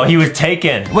 Oh no, he was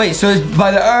taken. Wait, so it's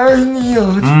by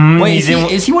the wait,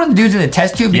 is he one of the dudes in the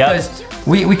test tube? Because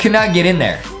we could not get in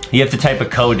there. You have to type a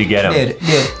code to get him.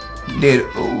 Dude,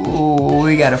 ooh,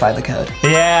 we gotta find the code.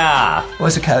 Yeah.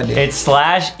 What's the code, dude? It's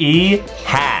 /E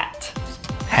hat.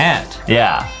 Hat.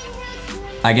 Yeah.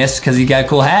 I guess because he got a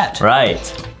cool hat.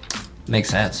 Right. Makes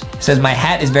sense. It says my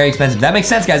hat is very expensive. That makes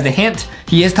sense, guys. The hint,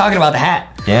 he is talking about the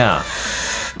hat. Yeah.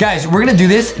 Guys, we're gonna do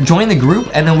this, join the group,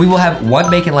 and then we will have 1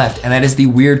 bacon left, and that is the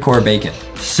weird core bacon.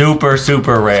 Super,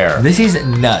 super rare. This is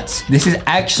nuts. This is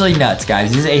actually nuts,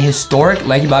 guys. This is a historic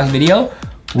LankyBox video.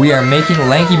 We are making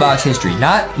LankyBox history.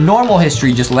 Not normal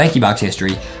history, just LankyBox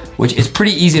history, which is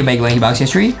pretty easy to make LankyBox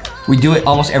history. We do it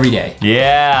almost every day.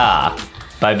 Yeah.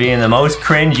 By being the most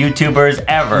cringe YouTubers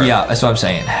ever. Yeah, that's what I'm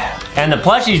saying. And the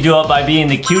plushies do it by being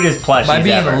the cutest plushies By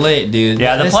being ever. lit, dude.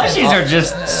 Yeah, the plushies are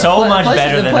just so much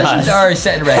better than us. The plushies are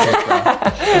setting records, bro.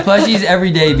 The plushies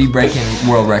every day be breaking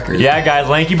world records. Yeah, guys,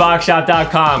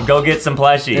 LankyBoxShop.com. Go get some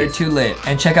plushies. They're too lit.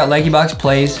 And check out LankyBox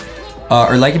Plays,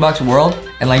 or LankyBox World,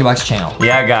 and LankyBox Channel.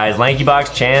 Yeah, guys,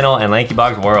 LankyBox Channel and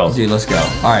LankyBox World. Dude, let's go.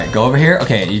 All right, go over here.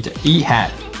 Okay, eat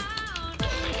hat.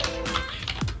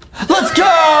 Let's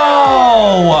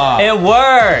go! It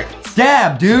worked.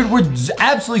 Dab, dude. We're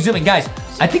absolutely zooming. Guys,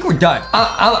 I think we're done.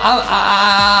 I'm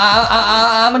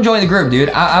gonna join the group, dude.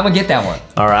 I'm gonna get that one.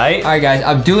 All right. All right, guys.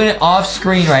 I'm doing it off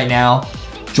screen right now.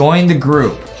 Join the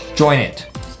group. Join it.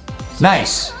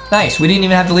 Nice. Nice. We didn't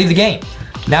even have to leave the game.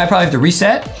 Now I probably have to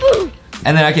reset,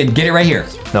 and then I can get it right here.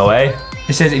 No way.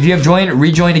 It says, if you have joined,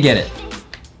 rejoin to get it.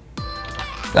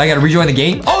 I gotta rejoin the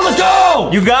game. Oh, let's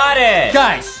go! You got it.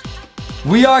 Guys,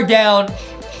 we are down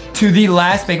to the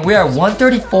last bacon. We are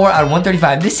 134 out of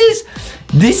 135. This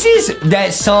is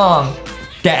that song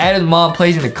that Adam's mom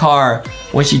plays in the car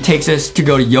when she takes us to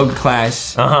go to yoga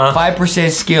class. 5%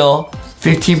 skill,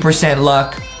 15%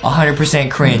 luck,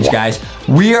 100% cringe, guys.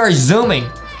 We are zooming.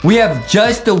 We have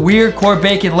just the weird core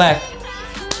bacon left.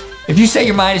 If you set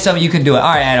your mind to something, you can do it.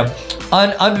 All right, Adam.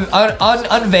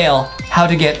 Unveil how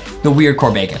to get the weird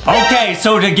core bacon. Okay,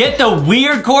 so to get the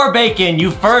weird core bacon, you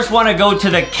first want to go to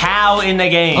the cow in the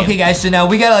game. Okay, guys, so now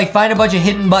we gotta like find a bunch of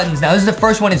hidden buttons. Now this is the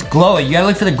first one, it's glowing. You gotta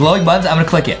look for the glowing buttons. I'm gonna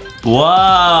click it.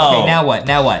 Whoa. Okay, now what?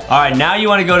 Now what? All right, now you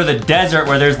want to go to the desert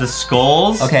where there's the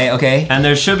skulls. Okay, okay. And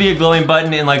there should be a glowing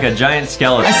button in like a giant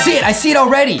skeleton. I see it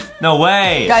already. No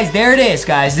way. Guys, there it is,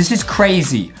 guys. This is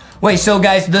crazy. Wait, so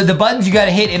guys, the buttons you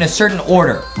gotta hit in a certain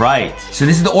order. Right. So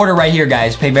this is the order right here,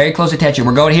 guys. Pay very close attention.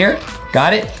 We're going here.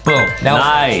 Got it? Boom. Now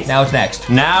nice. Now it's next.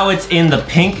 Now it's in the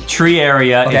pink tree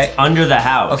area. Okay. It's under the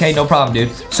house. Okay, no problem, dude.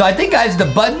 So I think, guys, the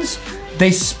buttons, they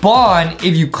spawn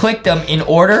if you click them in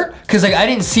order. Cause like I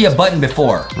didn't see a button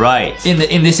before. Right.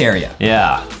 In this area.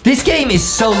 Yeah. This game is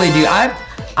so lit, dude. I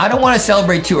don't want to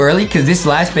celebrate too early because this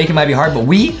last bacon might be hard, but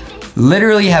we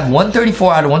literally have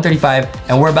 134 out of 135,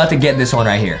 and we're about to get this one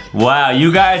right here. Wow,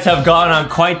 you guys have gone on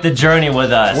quite the journey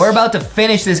with us. We're about to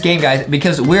finish this game, guys,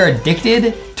 because we're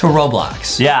addicted to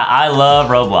Roblox. Yeah, I love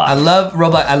Roblox. I love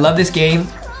Roblox. I love this game.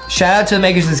 Shout out to the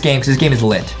makers of this game, because this game is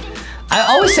lit. I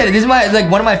always said it. This is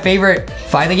one of my favorite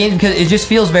fighting games because it just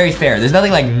feels very fair. There's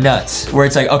nothing like nuts where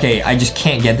it's like, okay, I just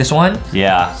can't get this one.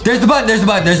 Yeah. There's the button. There's the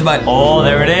button. There's the button. Oh,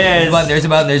 there it is. There's the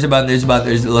button. There's the button. There's the button.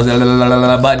 There's the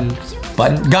button. There's the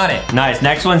button. Got it. Nice.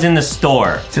 Next one's in the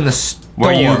store. It's in the store.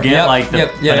 Where you get like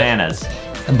the bananas.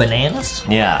 bananas. Bananas?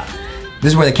 Yeah.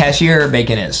 This is where the cashier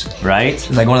bacon is. Right? It's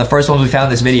like one of the first ones we found in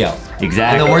this video. Exactly.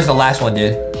 And then where's the last one,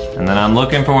 dude? And then I'm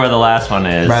looking for where the last one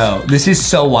is. Bro, this is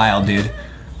so wild, dude.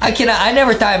 I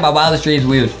never thought in my wildest dreams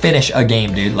we would finish a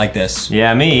game, dude, like this.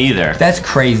 Yeah, me either. That's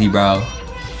crazy, bro.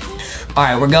 All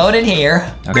right, we're going in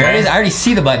here. Okay. There it is. I already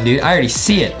see the button, dude. I already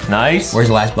see it. Nice. Where's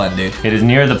the last button, dude? It is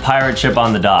near the pirate ship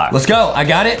on the dock. Let's go. I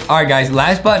got it. All right, guys,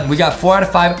 last button. We got 4 out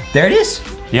of 5. There it is.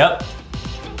 Yep.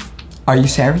 Are you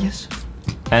serious?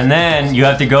 And then you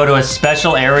have to go to a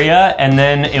special area, and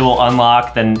then it will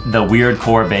unlock the weird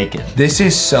core bacon. This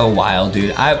is so wild,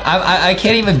 dude. I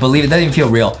can't even believe it. It doesn't even feel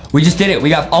real. We just did it. We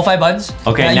got all 5 buttons.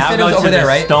 Okay, now you said go it was to over there, the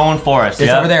right? stone forest. It's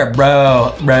yep. over there,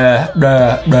 bro.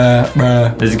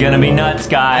 Bruh. This is gonna be nuts,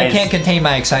 guys. I can't contain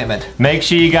my excitement. Make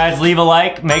sure you guys leave a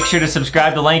like. Make sure to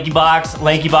subscribe to LankyBox,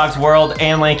 LankyBox World,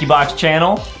 and LankyBox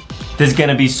channel. This is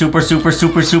gonna be super lit.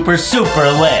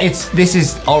 This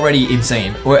is already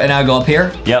insane. And I'll go up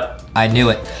here. Yep. I knew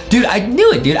it. Dude, I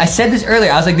knew it, dude. I said this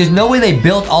earlier. I was like, there's no way they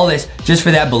built all this just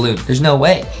for that balloon. There's no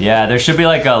way. Yeah, there should be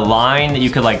like a line that you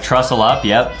could like trussle up.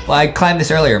 Yep. Well, I climbed this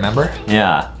earlier, remember?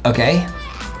 Yeah. Okay.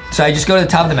 So I just go to the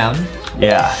top of the mountain.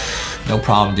 Yeah. No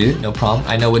problem, dude. No problem.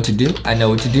 I know what to do. I know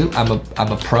what to do. I'm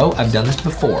a pro. I've done this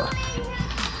before.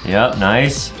 Yep,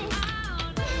 nice.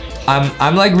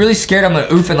 I'm like really scared I'm gonna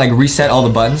oof and like reset all the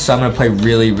buttons, so I'm gonna play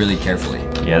really, really carefully.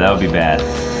 Yeah, that would be bad.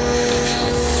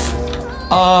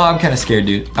 Oh, I'm kind of scared,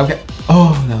 dude. Okay.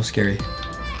 Oh, that was scary.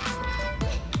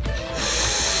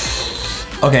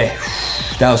 Okay,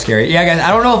 that was scary. Yeah, guys, I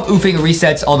don't know if oofing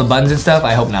resets all the buttons and stuff.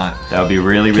 I hope not. That would be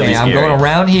really Okay, scary. I'm going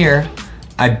around here.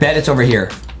 I bet it's over here.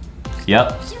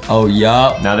 Yep. Oh,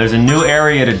 yup. Now there's a new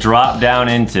area to drop down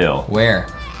into. Where?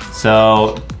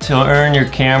 So, turn your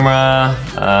camera,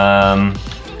 trying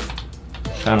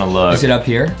to look. Is it up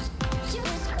here?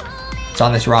 It's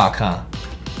on this rock, huh?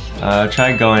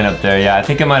 Try going up there. Yeah, I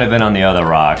think it might have been on the other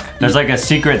rock. There's like a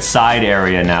secret side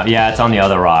area now. Yeah, it's on the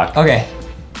other rock. Okay,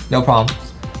 no problem.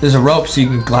 There's a rope so you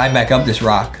can climb back up this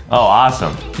rock. Oh,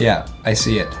 awesome. Yeah, I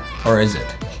see it. Or is it?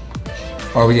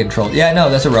 Or are we getting trolled? Yeah, no,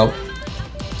 that's a rope.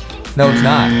 No, it's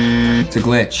not. It's a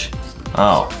glitch.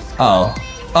 Oh. Oh.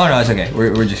 Oh, no, it's okay.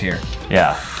 We're just here.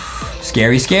 Yeah.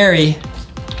 Scary, scary.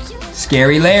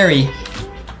 Scary Larry.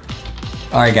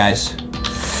 All right, guys.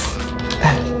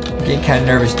 I'm getting kind of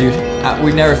nervous, dude.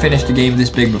 We've never finished a game this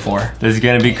big before. This is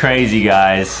gonna be crazy,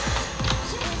 guys.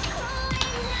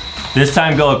 This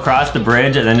time go across the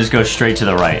bridge and then just go straight to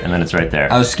the right, and then it's right there.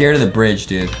 I was scared of the bridge,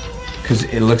 dude, because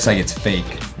it looks like it's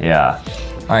fake. Yeah.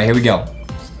 All right, here we go.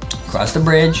 Across the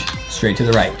bridge, straight to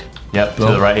the right. Yep, Boom.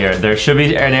 to the right here. There should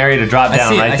be an area to drop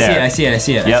down right there. I see it.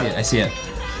 Yep. I see it.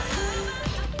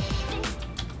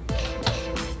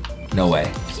 No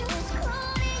way.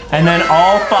 And then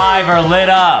all 5 are lit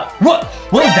up. What?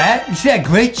 What was that? You see that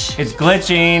glitch? It's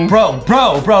glitching. Bro.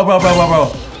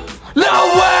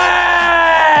 No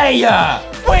way!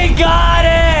 We got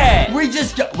it! We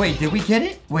just got, wait, did we get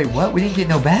it? Wait, what? We didn't get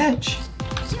no badge.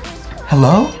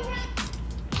 Hello?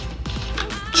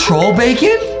 Troll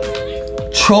bacon?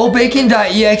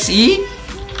 Trollbacon.exe?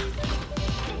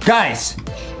 Guys,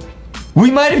 we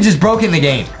might have just broken the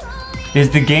game. Is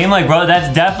the game like, bro,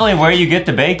 that's definitely where you get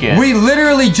the bacon. We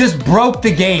literally just broke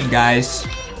the game, guys.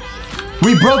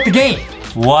 We broke the game.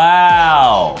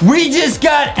 Wow. We just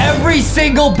got every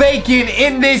single bacon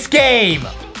in this game.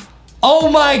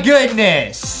 Oh my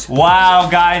goodness. Wow,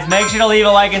 guys, make sure to leave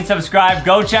a like and subscribe.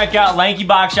 Go check out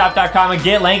LankyBoxShop.com and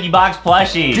get LankyBox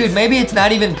plushies. Dude, maybe it's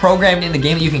not even programmed in the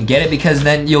game that you can get it, because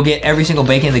then you'll get every single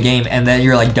bacon in the game and then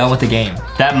you're like done with the game.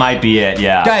 That might be it,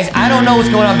 yeah. Guys, I don't know what's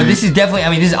going on, but this is definitely,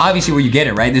 I mean, this is obviously where you get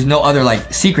it, right? There's no other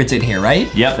like secrets in here,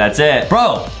 right? Yep, that's it.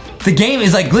 Bro, the game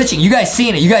is like glitching. You guys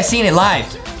seeing it. You guys seeing it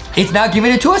live. It's not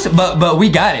giving it to us, but we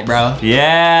got it, bro.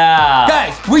 Yeah.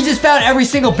 Guys, we just found every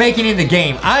single bacon in the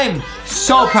game. I'm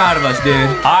so proud of us, dude.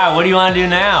 All right, what do you want to do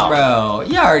now? Bro,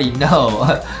 you already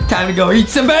know. Time to go eat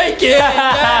some bacon.